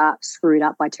people are screwed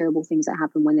up by terrible things that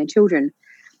happen when they're children.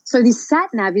 So this sat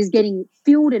nav is getting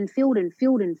filled and filled and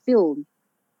filled and filled.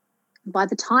 By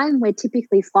the time we're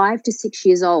typically 5 to 6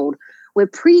 years old, we're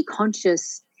pretty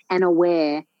conscious and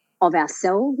aware of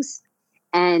ourselves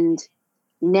and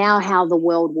now how the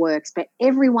world works. But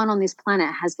everyone on this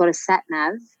planet has got a sat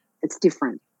nav that's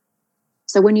different.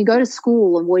 So when you go to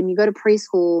school and when you go to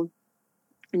preschool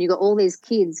and you got all these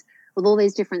kids with all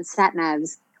these different sat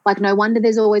navs, like no wonder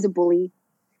there's always a bully.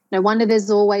 No wonder there's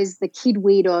always the kid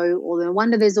weirdo, or no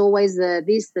wonder there's always the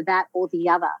this, the that, or the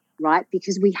other, right?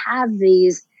 Because we have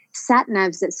these sat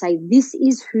navs that say, this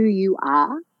is who you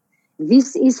are.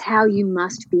 This is how you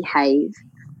must behave.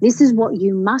 This is what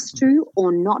you must do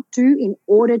or not do in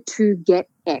order to get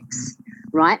X,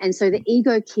 right? And so the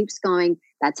ego keeps going,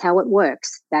 that's how it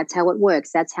works. That's how it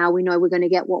works. That's how we know we're going to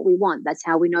get what we want. That's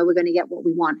how we know we're going to get what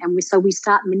we want. And so we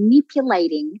start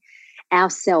manipulating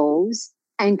ourselves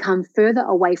and come further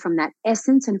away from that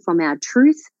essence and from our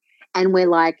truth. And we're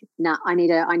like, no, I need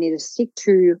to stick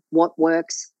to what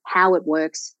works, how it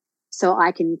works, so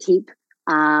I can keep,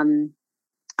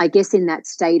 I guess, in that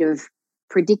state of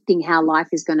predicting how life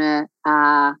is going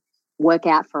to work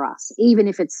out for us, even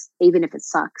if it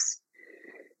sucks.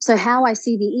 So how I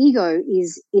see the ego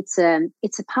is it's a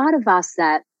part of us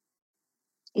that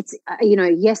it's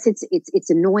yes, it's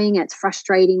annoying, it's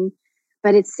frustrating,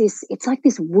 but it's like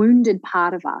this wounded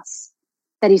part of us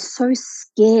that is so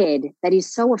scared, that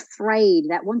is so afraid,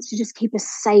 that wants to just keep us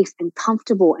safe and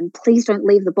comfortable, and please don't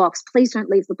leave the box, please don't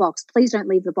leave the box, please don't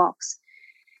leave the box.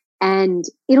 And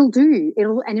it'll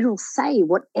say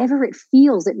whatever it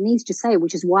feels it needs to say,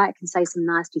 which is why it can say some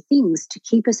nasty things to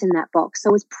keep us in that box.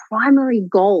 So its primary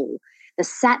goal, the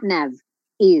sat nav,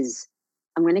 is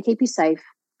I'm going to keep you safe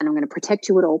and I'm going to protect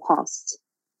you at all costs,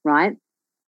 right?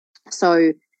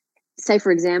 So say,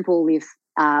 for example, if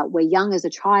we're young as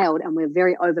a child and we're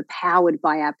very overpowered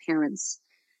by our parents,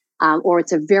 or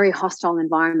it's a very hostile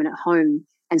environment at home.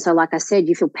 And so, like I said,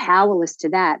 you feel powerless to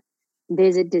that.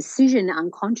 There's a decision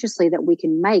unconsciously that we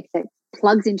can make that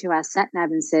plugs into our sat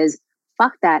nav and says,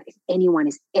 fuck that, if anyone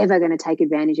is ever going to take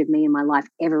advantage of me in my life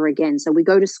ever again. So we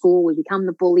go to school, we become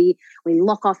the bully, we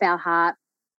lock off our heart,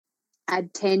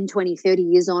 add 10, 20, 30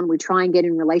 years on, we try and get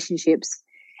in relationships,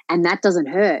 and that doesn't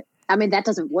hurt. I mean, that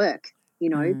doesn't work,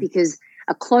 because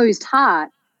a closed heart,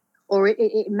 or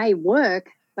it may work,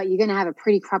 but you're going to have a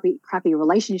pretty crappy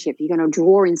relationship. You're going to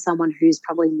draw in someone who's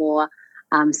probably more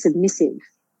submissive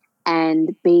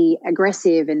and be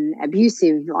aggressive and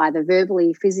abusive, either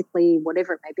verbally, physically,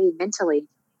 whatever it may be, mentally.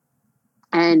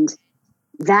 And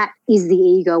that is the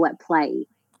ego at play.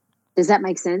 Does that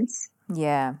make sense?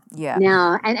 Yeah.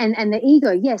 Now, and the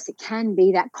ego, yes, it can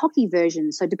be that cocky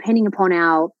version. So depending upon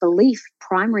our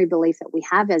primary belief that we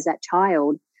have as that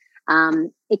child,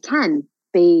 it can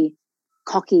be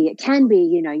cocky. It can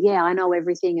be, yeah, I know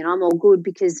everything and I'm all good,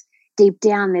 because deep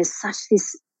down there's such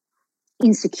this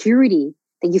insecurity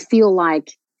that you feel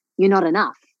like you're not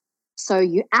enough. So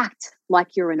you act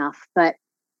like you're enough, but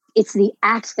it's the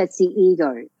act that's the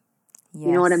ego. Yes.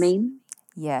 You know what I mean?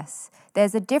 Yes.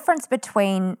 There's a difference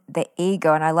between the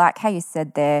ego, and I like how you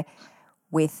said there,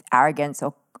 with arrogance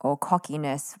or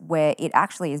cockiness, where it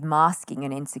actually is masking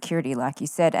an insecurity, like you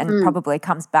said, and probably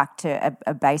comes back to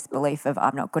a base belief of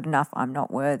I'm not good enough, I'm not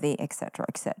worthy, etc.,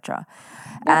 etc.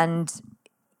 Yeah. And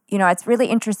it's really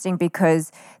interesting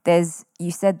because there's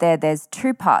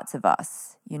two parts of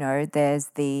us. There's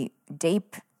the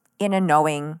deep inner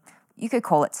knowing. You could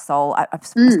call it soul. I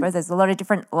suppose there's a lot of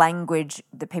different language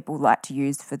that people like to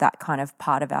use for that kind of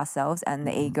part of ourselves, and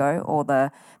the ego,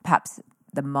 or perhaps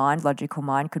the mind, logical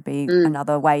mind could be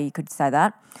another way you could say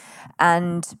that.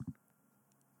 And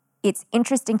it's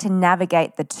interesting to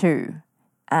navigate the two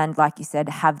and, like you said,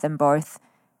 have them both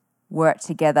work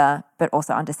together, but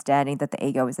also understanding that the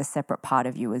ego is a separate part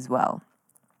of you as well.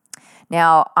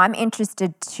 Now, I'm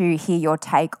interested to hear your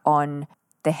take on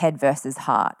the head versus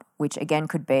heart, which again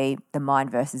could be the mind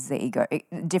versus the ego,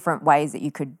 different ways that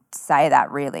you could say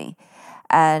that, really.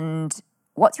 And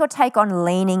what's your take on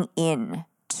leaning in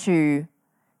to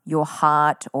your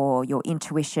heart or your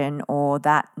intuition or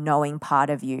that knowing part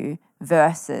of you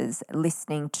versus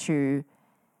listening to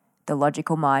the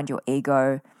logical mind, your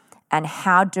ego? And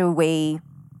how do we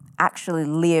actually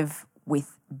live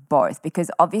with both?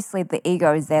 Because obviously the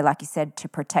ego is there, like you said, to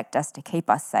protect us, to keep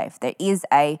us safe. There is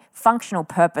a functional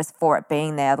purpose for it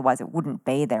being there, otherwise it wouldn't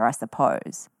be there, I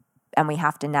suppose. And we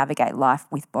have to navigate life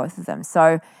with both of them.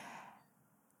 So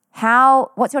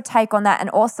what's your take on that? And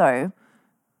also,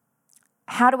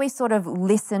 how do we sort of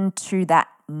listen to that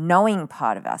knowing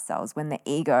part of ourselves when the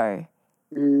ego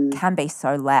can be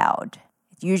so loud?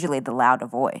 It's usually the louder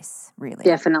voice, really.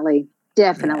 Definitely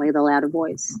the louder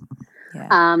voice.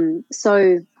 Yeah.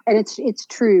 So, and it's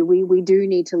true. We do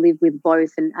need to live with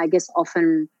both, and I guess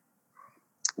often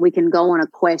we can go on a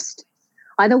quest.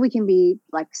 Either we can be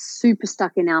like super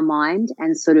stuck in our mind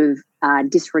and sort of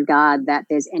disregard that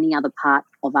there's any other part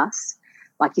of us,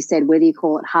 like you said, whether you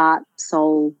call it heart,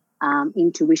 soul,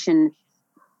 intuition,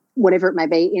 whatever it may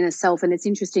be, inner self. And it's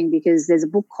interesting because there's a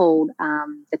book called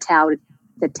the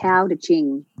Tao Te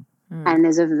Ching, and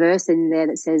there's a verse in there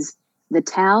that says, "The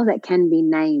Tao that can be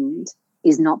named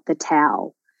is not the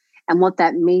Tao." And what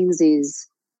that means is,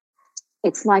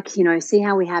 it's like, you know, see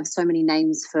how we have so many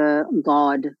names for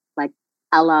God, like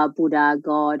Allah, Buddha,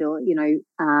 God, or, you know,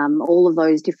 all of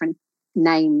those different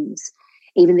names,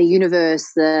 even the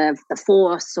universe, the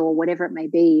force, or whatever it may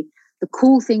be. The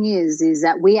cool thing is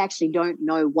that we actually don't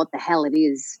know what the hell it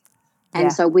is.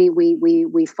 And so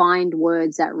we find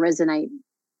words that resonate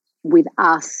with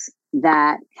us,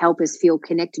 that help us feel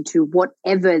connected to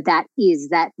whatever that is,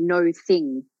 that no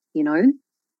thing, you know.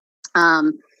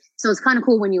 So it's kind of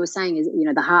cool when you were saying, is, you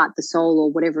know, the heart, the soul,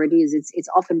 or whatever it is. It's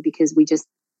often because we just,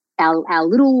 our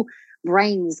little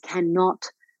brains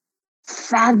cannot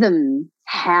fathom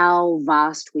how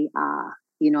vast we are,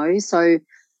 you know. So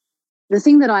the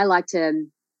thing that I like to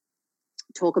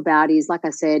talk about is, like I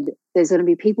said, there's going to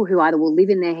be people who either will live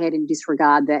in their head and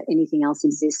disregard that anything else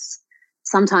exists.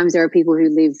 Sometimes there are people who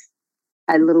live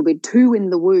a little bit too in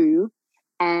the woo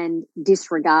and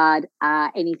disregard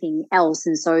anything else.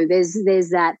 And so there's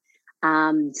that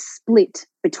split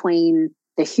between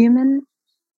the human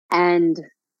and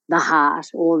the heart,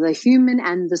 or the human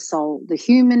and the soul, the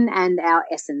human and our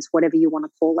essence, whatever you want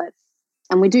to call it.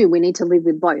 And we need to live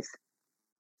with both.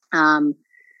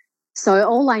 So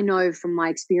all I know from my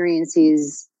experience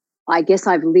is, I guess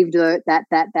I've lived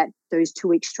those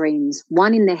two extremes.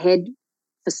 One in the head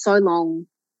for so long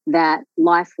that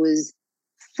life was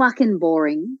fucking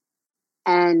boring,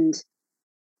 and,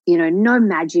 you know, no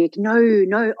magic,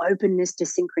 no openness to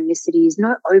synchronicities,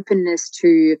 no openness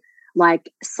to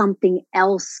like something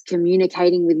else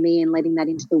communicating with me and letting that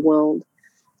into the world,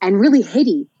 and really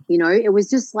heady. You know, it was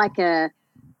just like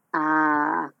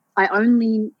I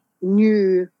only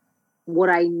knew what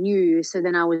I knew, so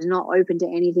then I was not open to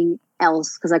anything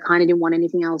else because I kind of didn't want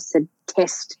anything else to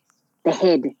test the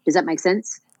head. Does that make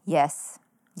sense? Yes.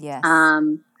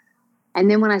 And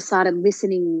then when I started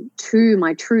listening to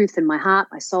my truth and my heart,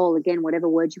 my soul, again, whatever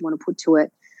words you want to put to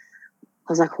it,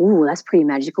 I was like, oh, that's pretty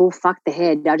magical. Fuck the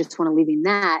head. I just want to live in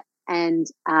that. And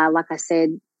like I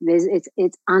said,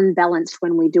 it's unbalanced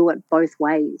when we do it both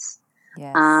ways.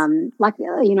 Yes. Like,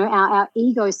 you know, our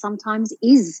ego sometimes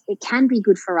it can be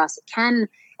good for us. It can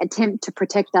attempt to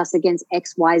protect us against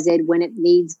X, Y, Z when it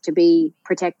needs to be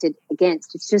protected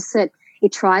against. It's just that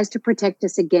it tries to protect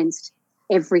us against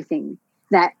everything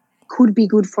that could be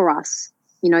good for us.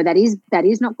 You know, that is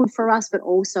not good for us, but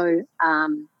also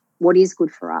what is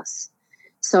good for us.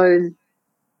 So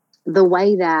the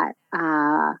way that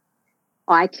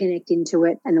I connect into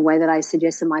it, and the way that I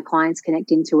suggest that my clients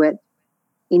connect into it,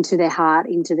 into their heart,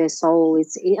 into their soul,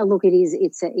 it's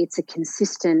a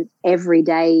consistent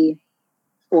everyday,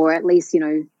 or at least, you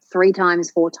know, 3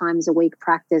 times, 4 times a week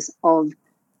practice of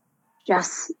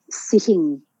just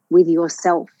sitting with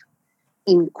yourself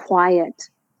in quiet,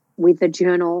 with a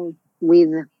journal, with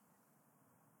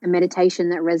a meditation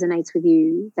that resonates with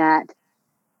you, that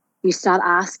you start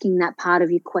asking that part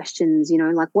of your questions, you know,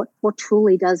 like what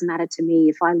truly does matter to me?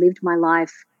 If I lived my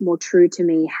life more true to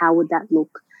me, how would that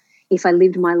look? If I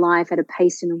lived my life at a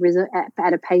pace and rhythm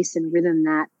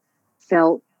that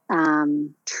felt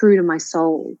true to my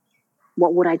soul,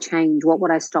 what would I change? What would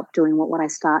I stop doing? What would I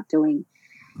start doing?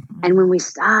 And when we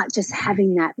start just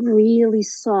having that really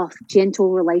soft,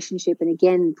 gentle relationship, and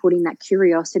again, putting that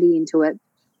curiosity into it,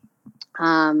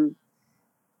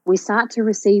 we start to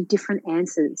receive different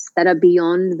answers that are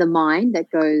beyond the mind that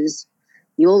goes,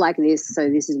 you're like this, so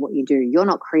this is what you do. You're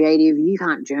not creative. You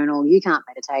can't journal. You can't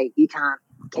meditate. You can't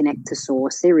connect to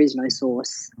source. There is no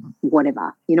source,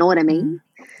 whatever. You know what I mean?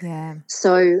 Yeah.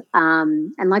 So,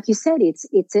 and like you said, it's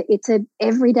a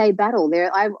everyday battle.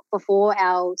 Before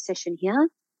our session here,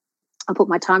 I put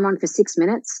my timer on for 6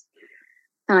 minutes,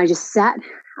 and I just sat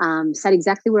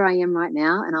exactly where I am right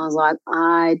now. And I was like,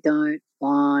 I don't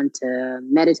want to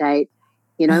meditate.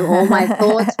 You know, all my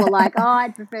thoughts were like, oh,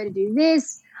 I'd prefer to do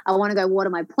this. I want to go water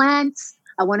my plants.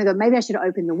 I want to go, maybe I should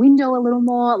open the window a little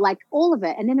more, like all of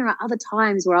it. And then there are other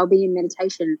times where I'll be in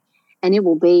meditation and it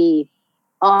will be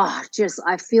just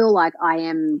I feel like I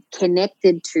am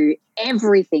connected to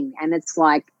everything. And it's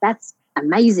like, that's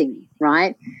amazing,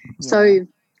 right? Yeah. So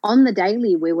on the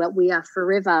daily, we are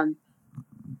forever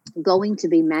going to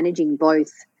be managing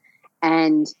both.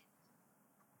 And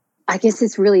I guess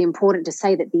it's really important to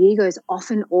say that the ego is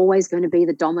often always going to be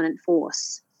the dominant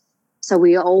force. So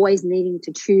we are always needing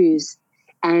to choose.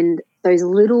 And those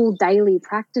little daily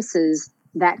practices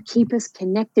that keep us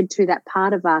connected to that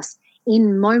part of us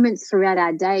in moments throughout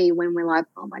our day when we're like,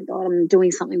 oh my God, I'm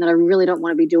doing something that I really don't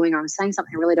want to be doing, or I'm saying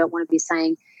something I really don't want to be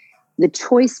saying, the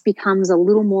choice becomes a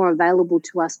little more available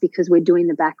to us because we're doing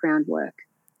the background work.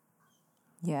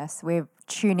 Yes, we're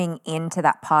tuning into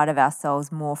that part of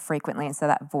ourselves more frequently. And so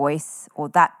that voice or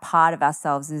that part of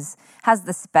ourselves has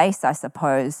the space, I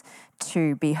suppose,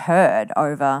 to be heard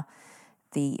over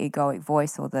the egoic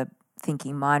voice or the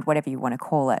thinking mind, whatever you want to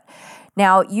call it.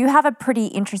 Now, you have a pretty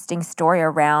interesting story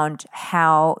around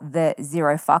how the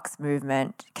Zero Fucks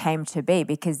movement came to be,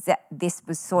 because this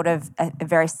was sort of a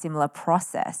very similar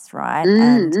process, right?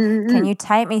 And can you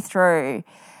take me through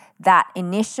that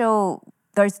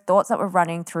those thoughts that were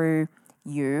running through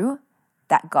you,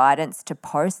 that guidance to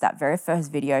post that very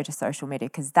first video to social media?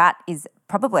 Because that is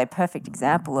probably a perfect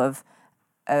example of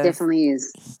definitely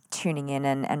is tuning in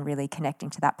and really connecting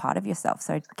to that part of yourself.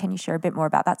 So can you share a bit more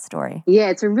about that story? Yeah,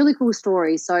 it's a really cool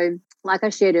story. So like I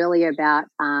shared earlier about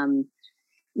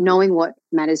knowing what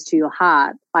matters to your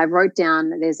heart, I wrote down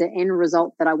there's an end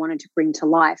result that I wanted to bring to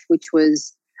life, which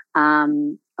was I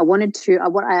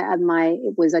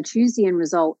choose the end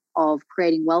result of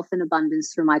creating wealth and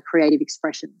abundance through my creative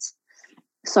expressions.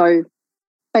 So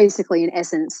basically, in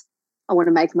essence, I want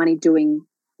to make money doing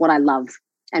what I love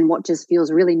and what just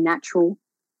feels really natural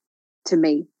to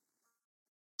me.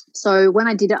 So when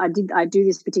I did it, I do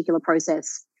this particular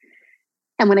process.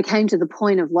 And when it came to the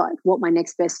point of like what my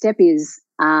next best step is,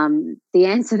 the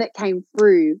answer that came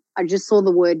through, I just saw the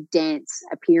word dance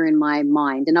appear in my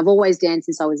mind. And I've always danced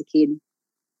since I was a kid.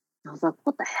 I was like,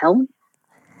 what the hell?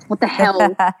 What the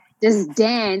hell does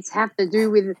dance have to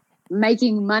do with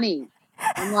making money?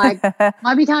 I'm like, am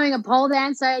I becoming a pole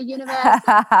dancer, universe?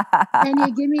 Can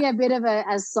you give me a bit of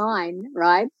a sign,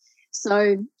 right?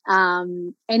 So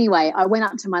anyway, I went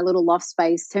up to my little loft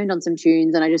space, turned on some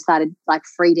tunes, and I just started like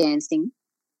free dancing.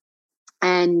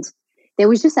 And there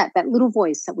was just that little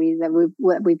voice that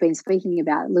we've been speaking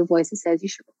about, a little voice that says, you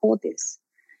should record this.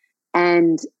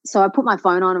 And so I put my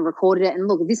phone on and recorded it. And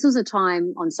look, this was a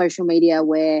time on social media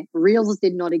where reels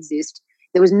did not exist.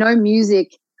 There was no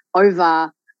music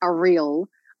over a reel.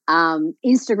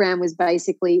 Instagram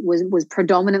was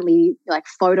predominantly like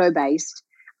photo based,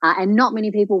 and not many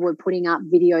people were putting up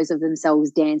videos of themselves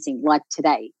dancing like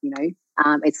today. You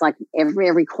know, it's like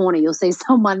every corner you'll see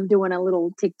someone doing a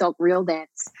little TikTok reel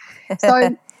dance.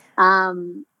 So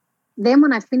then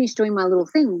when I finished doing my little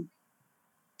thing,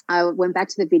 I went back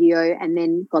to the video and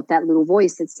then got that little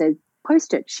voice that said,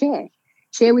 post it,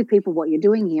 share with people what you're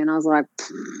doing here. And I was like,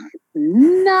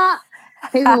 nah,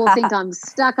 people will think I'm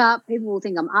stuck up. People will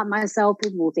think I'm up myself.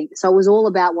 People will think. So it was all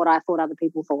about what I thought other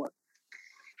people thought.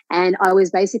 And I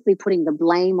was basically putting the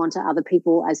blame onto other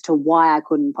people as to why I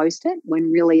couldn't post it,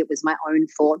 when really it was my own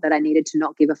thought that I needed to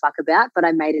not give a fuck about, but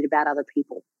I made it about other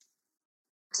people.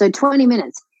 So 20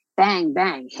 minutes, bang,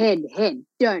 bang, head,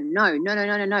 don't,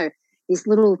 no. This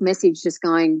little message just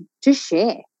going, just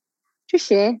share.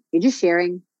 You're just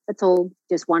sharing. That's all,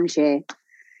 just one share.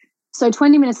 So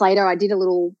 20 minutes later, I did a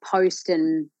little post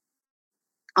and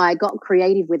I got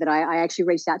creative with it. I actually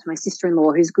reached out to my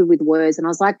sister-in-law who's good with words. And I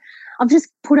was like, I've just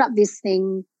put up this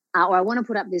thing, or I want to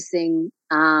put up this thing.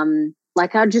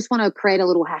 Like I just want to create a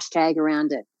little hashtag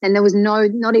around it. And there was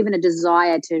not even a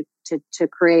desire to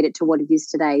create it to what it is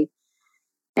today.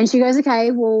 And she goes,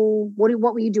 okay, well,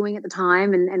 what were you doing at the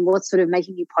time, and what's sort of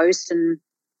making you post? And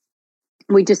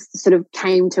we just sort of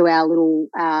came to our little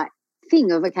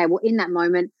thing of, okay, well, in that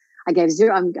moment, I gave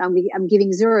zero. I'm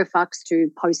giving zero fucks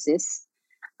to post this.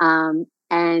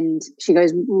 And she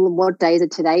goes, well, what day is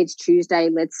it today? It's Tuesday.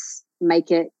 Let's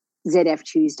make it ZF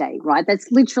Tuesday, right?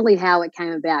 That's literally how it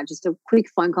came about. Just a quick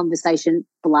phone conversation,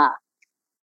 blah.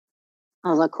 I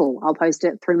was like, cool, I'll post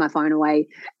it, threw my phone away.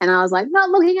 And I was like,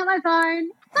 not looking at my phone.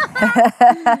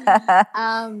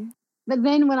 But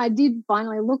then when I did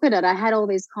finally look at it, I had all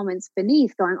these comments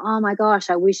beneath going, oh my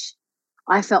gosh, I wish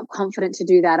I felt confident to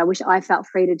do that. I wish I felt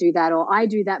free to do that. Or I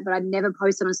do that, but I'd never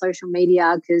post it on social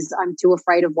media because I'm too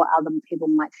afraid of what other people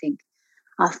might think.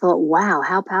 I thought, wow,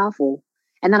 how powerful.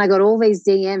 And then I got all these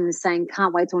DMs saying,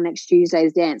 can't wait till next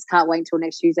Tuesday's dance. Can't wait till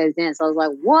next Tuesday's dance. I was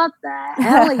like, what the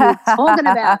hell are you talking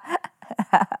about?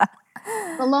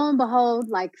 But lo and behold,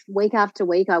 like week after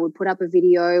week, I would put up a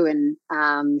video and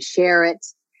share it.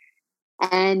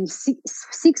 And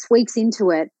 6 weeks into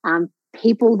it,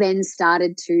 people then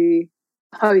started to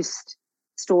post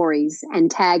stories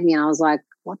and tag me. And I was like,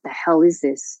 what the hell is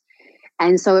this?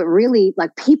 And so it really,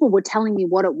 like, people were telling me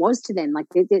what it was to them. Like,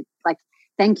 like,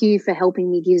 thank you for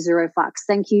helping me give zero fucks.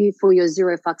 Thank you for your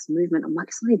zero fucks movement. I'm like,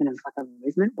 it's not even a fucking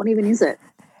movement. What even is it?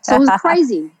 So it was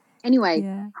crazy. Anyway,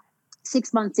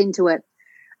 6 months into it,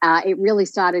 it really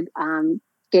started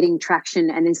getting traction.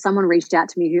 And then someone reached out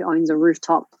to me who owns a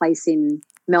rooftop place in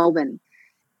Melbourne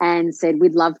and said,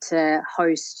 we'd love to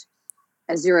host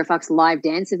a Zero Fucks live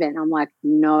dance event. And I'm like,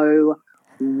 no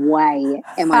way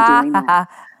am I doing that.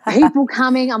 People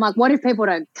coming. I'm like, what if people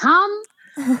don't come?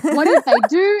 What if they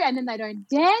do and then they don't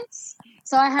dance?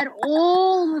 So I had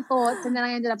all the thoughts, and then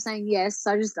I ended up saying yes.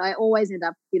 So I always end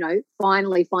up,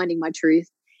 finally finding my truth.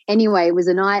 Anyway, it was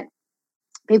a night.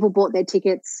 People bought their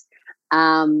tickets.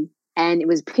 And it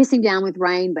was pissing down with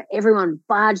rain, but everyone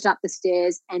barged up the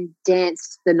stairs and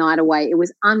danced the night away. It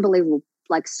was unbelievable,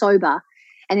 like sober.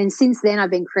 And then since then,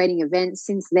 I've been creating events.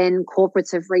 Since then,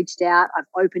 corporates have reached out. I've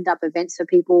opened up events for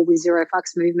people with Zero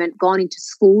Fucks movement, gone into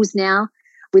schools now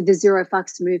with the Zero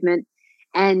Fucks movement.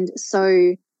 And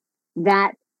so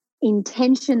that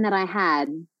intention that I had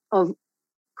of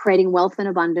creating wealth and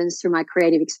abundance through my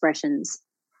creative expressions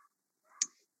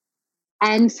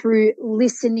and through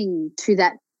listening to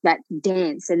that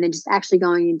dance and then just actually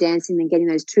going and dancing and getting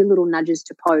those 2 little nudges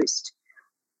to post,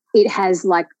 it has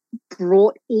like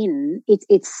brought in,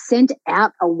 it's sent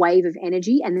out a wave of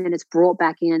energy, and then it's brought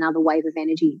back in another wave of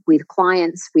energy with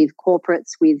clients, with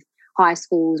corporates, with high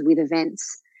schools, with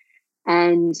events.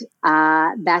 And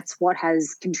that's what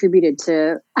has contributed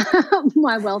to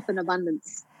my wealth and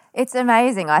abundance. It's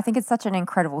amazing. I think it's such an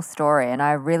incredible story, and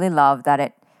I really love that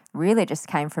it really just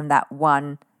came from that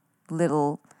one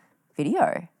little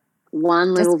video.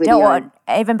 One little video.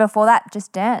 Even before that,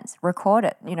 just dance, record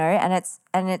it, and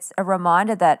it's a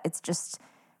reminder that it's just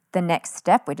the next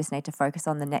step. We just need to focus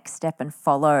on the next step and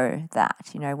follow that,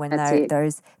 when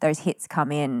those hits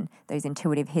come in, those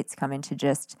intuitive hits come in, to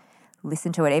just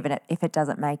listen to it, even if it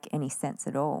doesn't make any sense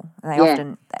at all.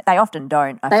 And they often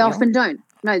don't. Often don't.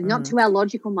 No, not to our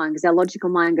logical mind, because our logical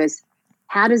mind goes,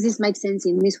 how does this make sense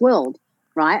in this world,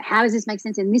 right? How does this make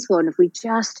sense in this world? And if we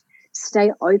just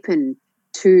stay open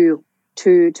to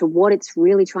what it's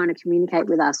really trying to communicate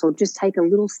with us, or just take a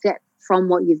little step from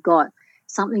what you've got,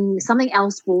 something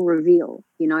else will reveal,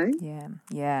 Yeah,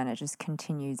 and it just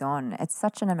continues on. It's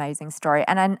such an amazing story,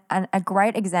 and a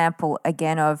great example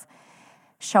again of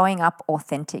showing up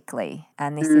authentically.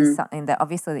 And this is something that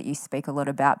obviously that you speak a lot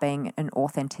about, being an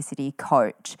authenticity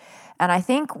coach. And I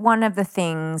think one of the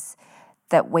things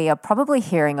that we are probably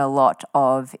hearing a lot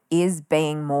of is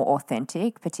being more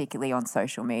authentic, particularly on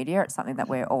social media. It's something that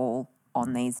we're all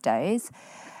on these days.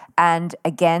 And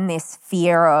again, this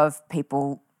fear of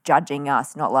people judging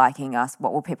us, not liking us,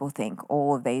 what will people think?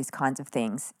 All of these kinds of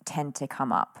things tend to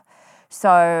come up.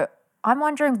 So I'm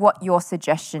wondering what your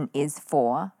suggestion is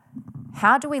for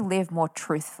how do we live more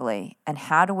truthfully, and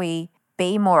how do we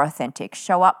be more authentic,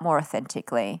 show up more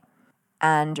authentically,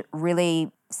 and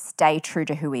really stay true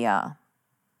to who we are?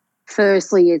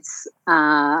 Firstly, it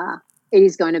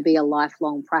is going to be a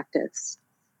lifelong practice.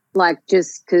 Like,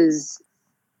 just because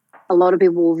a lot of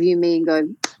people will view me and go,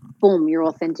 boom, you're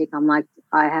authentic. I'm like,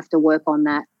 I have to work on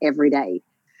that every day.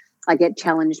 I get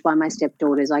challenged by my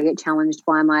stepdaughters. I get challenged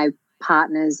by my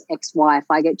partner's ex-wife.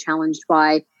 I get challenged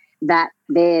by that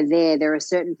there are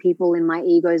certain people in my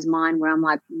ego's mind where I'm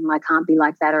like, I can't be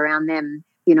like that around them,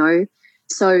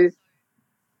 So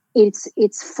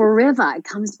it's forever. It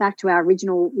comes back to our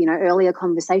original, earlier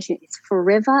conversation. It's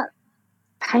forever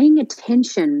paying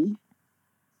attention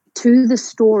to the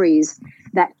stories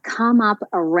that come up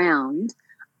around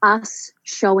us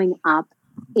showing up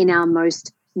in our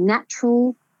most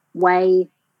natural way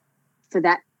for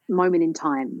that moment in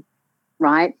time,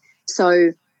 right?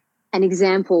 So an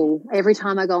example, every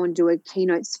time I go and do a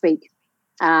keynote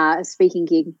speaking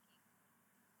gig,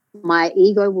 my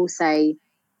ego will say,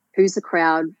 who's the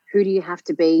crowd? Who do you have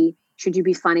to be? Should you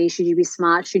be funny? Should you be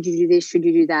smart? Should you do this? Should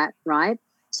you do that? Right?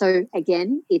 So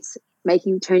again, it's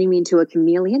turning me into a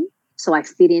chameleon so I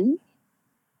fit in,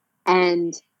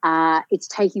 and it's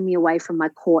taking me away from my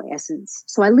core essence.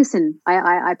 So I listen.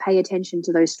 I pay attention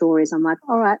to those stories. I'm like,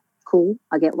 all right, cool.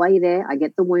 I get why you're there. I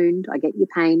get the wound. I get your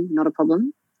pain. Not a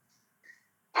problem.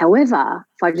 However,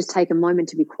 if I just take a moment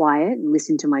to be quiet and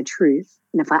listen to my truth,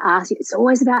 and if I ask you, it's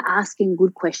always about asking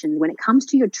good questions. When it comes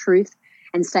to your truth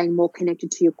and staying more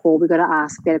connected to your core, we've got to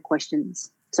ask better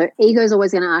questions. So ego is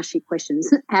always going to ask you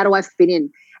questions. How do I fit in?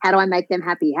 How do I make them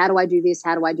happy? How do I do this?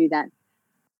 How do I do that?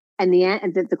 And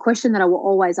the question that I will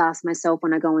always ask myself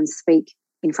when I go and speak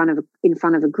in front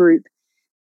of a group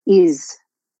is,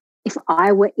 if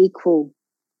I were equal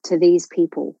to these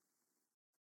people,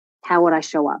 how would I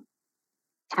show up?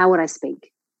 How would I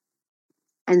speak?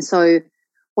 And so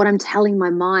what I'm telling my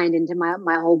mind and to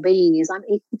my whole being is, I'm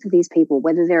equal to these people,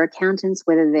 whether they're accountants,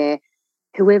 whether they're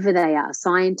whoever they are,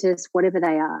 scientists, whatever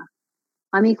they are.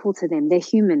 I'm equal to them. They're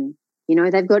human. You know,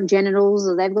 they've got genitals,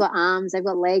 or they've got arms, they've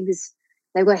got legs,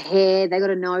 they've got hair, they've got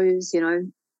a nose, you know.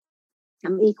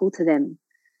 I'm equal to them.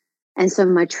 And so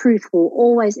my truth will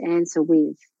always answer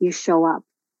with, you show up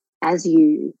as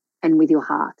you and with your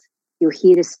heart. You're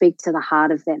here to speak to the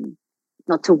heart of them,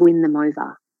 not to win them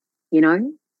over, you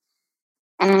know?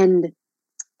 And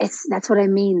that's what I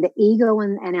mean. The ego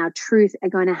and our truth are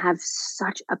going to have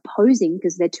such opposing,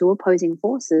 because they're two opposing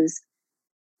forces,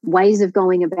 ways of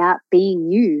going about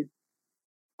being you.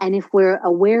 And if we're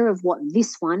aware of what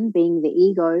this one, being the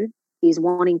ego, is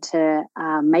wanting to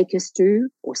make us do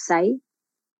or say,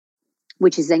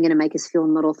 which is then going to make us feel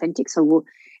not authentic. So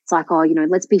it's like, oh, you know,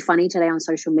 let's be funny today on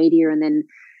social media, and then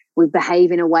we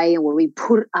behave in a way, and where we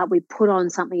put on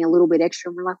something a little bit extra,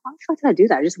 and we're like, why the fuck did I do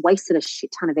that? I just wasted a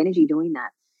shit ton of energy doing that,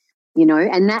 you know.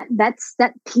 And that's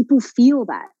people feel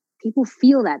that. People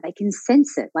feel that. They can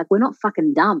sense it. Like, we're not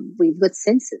fucking dumb. We've got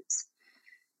senses.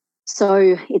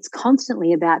 So it's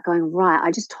constantly about going, right,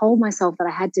 I just told myself that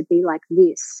I had to be like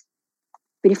this.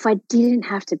 But if I didn't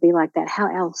have to be like that, how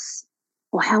else?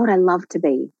 Or how would I love to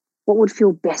be? What would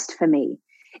feel best for me?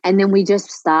 And then we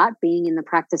just start being in the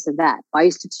practice of that. I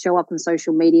used to show up on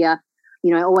social media,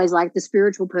 you know, always like the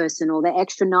spiritual person or the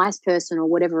extra nice person or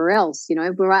whatever else, you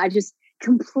know, where I just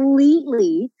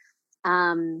completely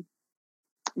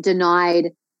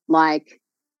denied like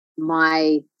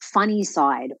my funny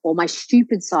side or my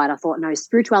stupid side. I thought, no,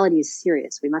 spirituality is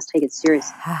serious. We must take it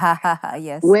seriously.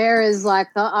 Yes. Whereas, like,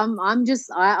 I'm just,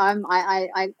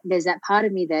 there's that part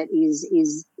of me that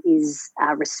is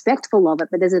respectful of it,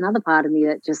 but there's another part of me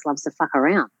that just loves to fuck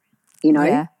around, you know.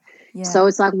 Yeah. Yeah. So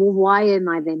it's like, well, why am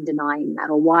I then denying that,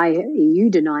 or why are you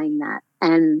denying that?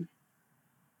 And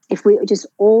if we just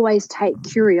always take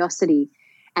curiosity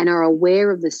and are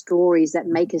aware of the stories that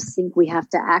make us think we have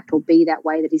to act or be that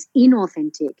way that is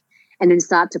inauthentic, and then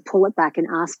start to pull it back and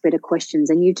ask better questions,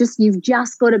 and you've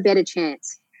just got a better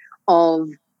chance of,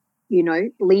 you know,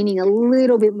 leaning a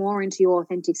little bit more into your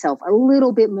authentic self, a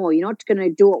little bit more. You're not going to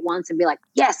do it once and be like,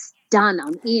 yes, done,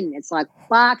 I'm in. It's like,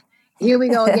 fuck, here we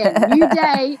go again. New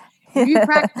day, new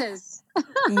practice.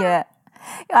 Yeah.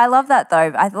 I love that though.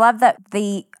 I love that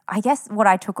I guess what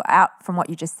I took out from what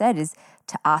you just said is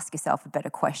to ask yourself a better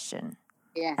question.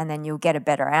 Yeah. And then you'll get a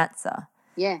better answer.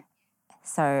 Yeah.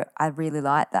 So I really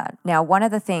like that. Now, one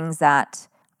of the things that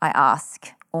I ask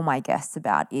all my guests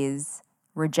about is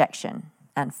rejection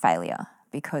and failure,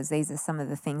 because these are some of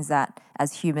the things that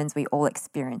as humans we all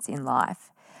experience in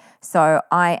life. So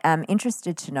I am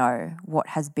interested to know, what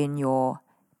has been your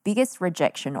biggest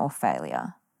rejection or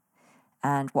failure,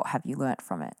 and what have you learnt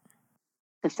from it?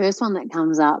 The first one that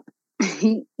comes up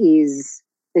is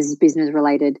business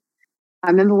related. I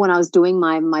remember when I was doing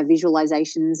my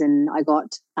visualizations, and I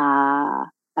got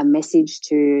a message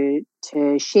to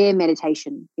share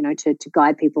meditation, you know, to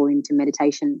guide people into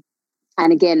meditation.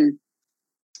 And again,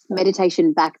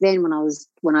 meditation back then, when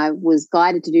I was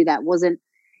guided to do that, wasn't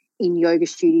in yoga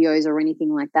studios or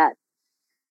anything like that.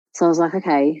 So I was like,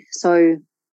 okay. So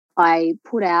I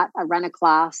ran a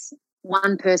class.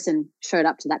 One person showed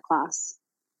up to that class.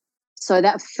 So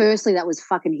that was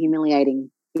fucking humiliating.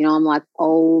 You know, I'm like,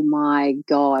 oh my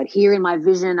God. Here in my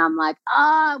vision, I'm like,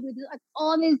 with like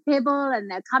all these people, and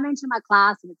they're coming to my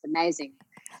class, and it's amazing.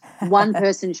 One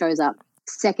person shows up.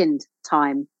 Second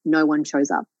time, no one shows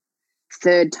up.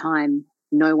 Third time,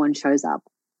 no one shows up.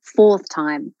 Fourth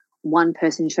time, one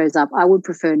person shows up. I would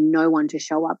prefer no one to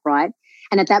show up, right?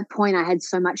 And at that point, I had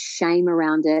so much shame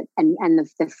around it, and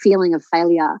the feeling of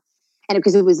failure. And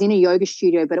because it was in a yoga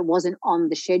studio, but it wasn't on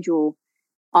the schedule,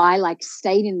 I like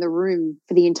stayed in the room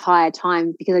for the entire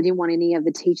time, because I didn't want any of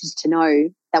the teachers to know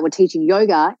that were teaching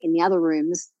yoga in the other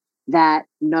rooms that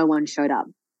no one showed up,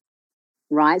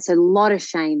 right? So a lot of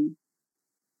shame.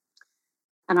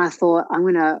 And I thought, I'm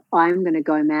gonna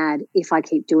go mad if I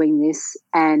keep doing this.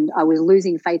 And I was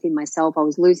losing faith in myself. I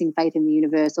was losing faith in the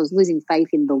universe. I was losing faith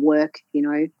in the work, you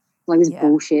know, like this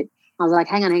bullshit. I was like,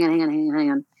 hang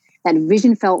on. That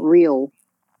vision felt real.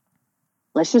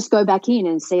 Let's just go back in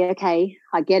and see, okay,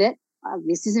 I get it.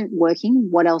 This isn't working.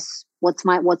 What else? What's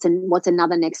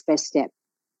another next best step?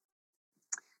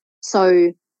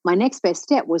 So my next best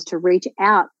step was to reach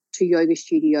out to yoga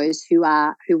studios who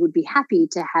would be happy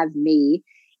to have me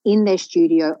in their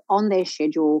studio on their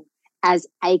schedule as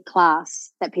a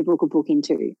class that people could book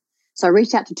into. So I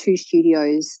reached out to 2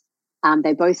 studios.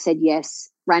 They both said yes,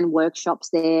 ran workshops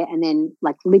there. And then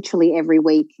like literally every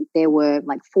week there were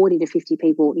like 40 to 50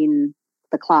 people in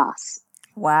the class.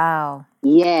 Wow.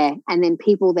 Yeah. And then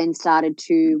people then started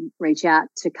to reach out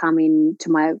to come in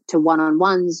to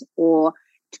one-on-ones, or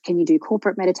can you do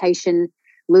corporate meditation?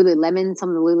 Lululemon, some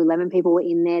of the Lululemon people were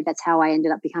in there. That's how I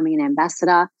ended up becoming an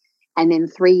ambassador. And then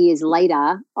 3 years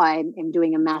later, I am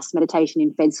doing a mass meditation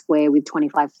in Fed Square with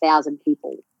 25,000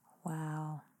 people.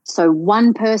 Wow. So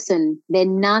one person,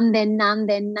 then none, then none,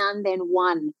 then none, then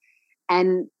one.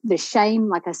 And the shame,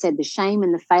 like I said, the shame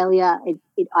and the failure,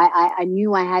 I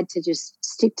knew I had to just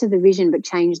stick to the vision but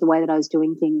change the way that I was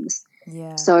doing things.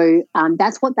 Yeah. So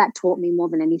that's what that taught me more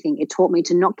than anything. It taught me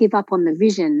to not give up on the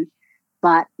vision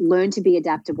but learn to be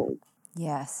adaptable.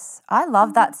 Yes. I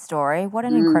love that story. What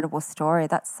an incredible story.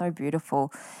 That's so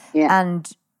beautiful. Yeah. And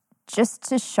just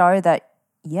to show that,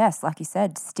 yes, like you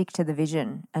said, stick to the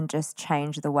vision and just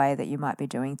change the way that you might be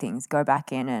doing things. Go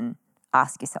back in and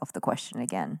ask yourself the question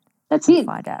again. That's and it.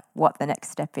 Find out what the next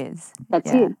step is.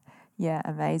 That's it. Yeah,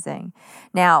 amazing.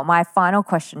 Now, my final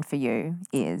question for you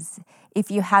is, if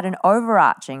you had an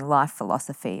overarching life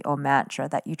philosophy or mantra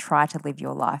that you try to live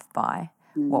your life by,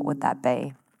 what would that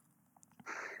be?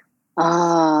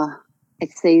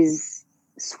 It's these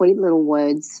sweet little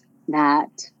words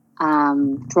that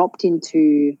dropped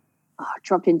into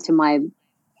my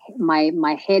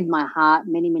head, my heart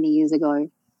many, many years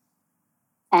ago.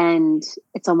 And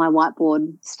it's on my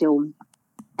whiteboard still.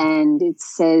 And it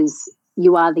says,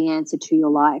 you are the answer to your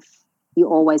life. You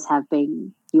always have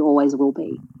been. You always will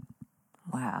be.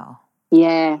 Wow.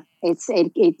 Yeah.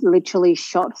 It literally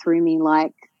shot through me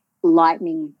like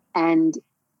lightning. And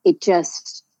it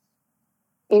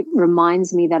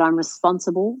reminds me that I'm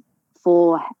responsible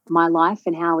for my life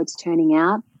and how it's turning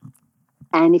out.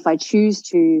 And if I choose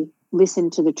to listen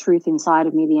to the truth inside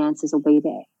of me, the answers will be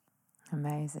there.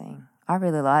 Amazing. I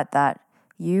really like that.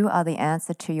 You are the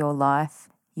answer to your life.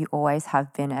 You always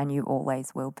have been and you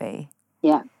always will be.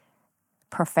 Yeah.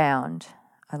 Profound.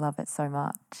 I love it so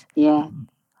much. Yeah.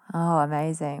 Oh,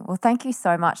 amazing. Well, thank you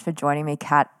so much for joining me,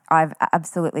 Kat. I've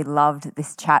absolutely loved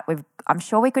this chat. I'm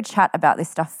sure we could chat about this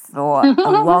stuff for a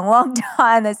long, long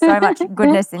time. There's so much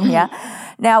goodness in here.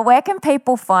 Now, where can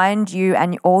people find you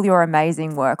and all your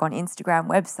amazing work on Instagram,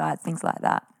 websites, things like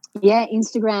that? Yeah,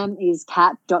 Instagram is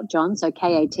kat.john, so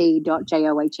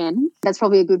kat.john. That's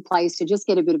probably a good place to just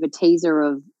get a bit of a teaser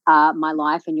of my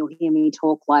life, and you'll hear me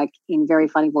talk like in very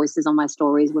funny voices on my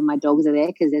stories when my dogs are there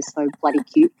because they're so bloody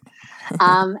cute.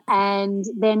 And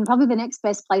then probably the next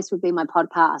best place would be my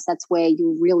podcast. That's where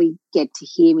you'll really get to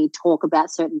hear me talk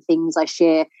about certain things. I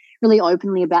share really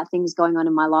openly about things going on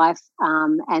in my life,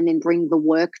 and then bring the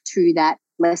work to that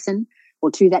lesson or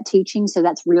to that teaching. So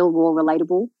that's real, raw,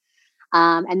 relatable.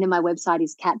 And then my website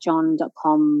is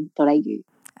katjohn.com.au.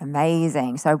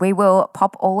 Amazing. So we will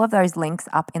pop all of those links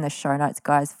up in the show notes,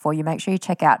 guys, for you. Make sure you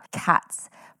check out Kat's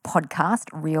podcast,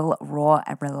 Real, Raw,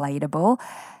 and Relatable.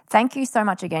 Thank you so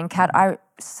much again, Kat. I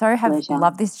so have Pleasure.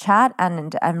 loved this chat,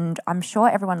 and I'm sure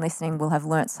everyone listening will have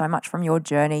learnt so much from your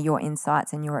journey, your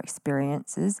insights, and your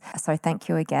experiences. So thank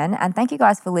you again. And thank you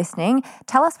guys for listening.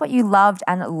 Tell us what you loved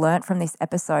and learnt from this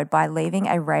episode by leaving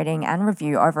a rating and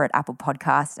review over at Apple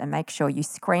Podcasts, and make sure you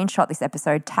screenshot this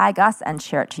episode, tag us, and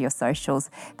share it to your socials.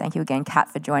 Thank you again, Kat,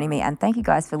 for joining me. And thank you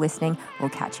guys for listening. We'll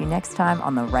catch you next time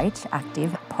on the Rach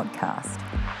Active Podcast.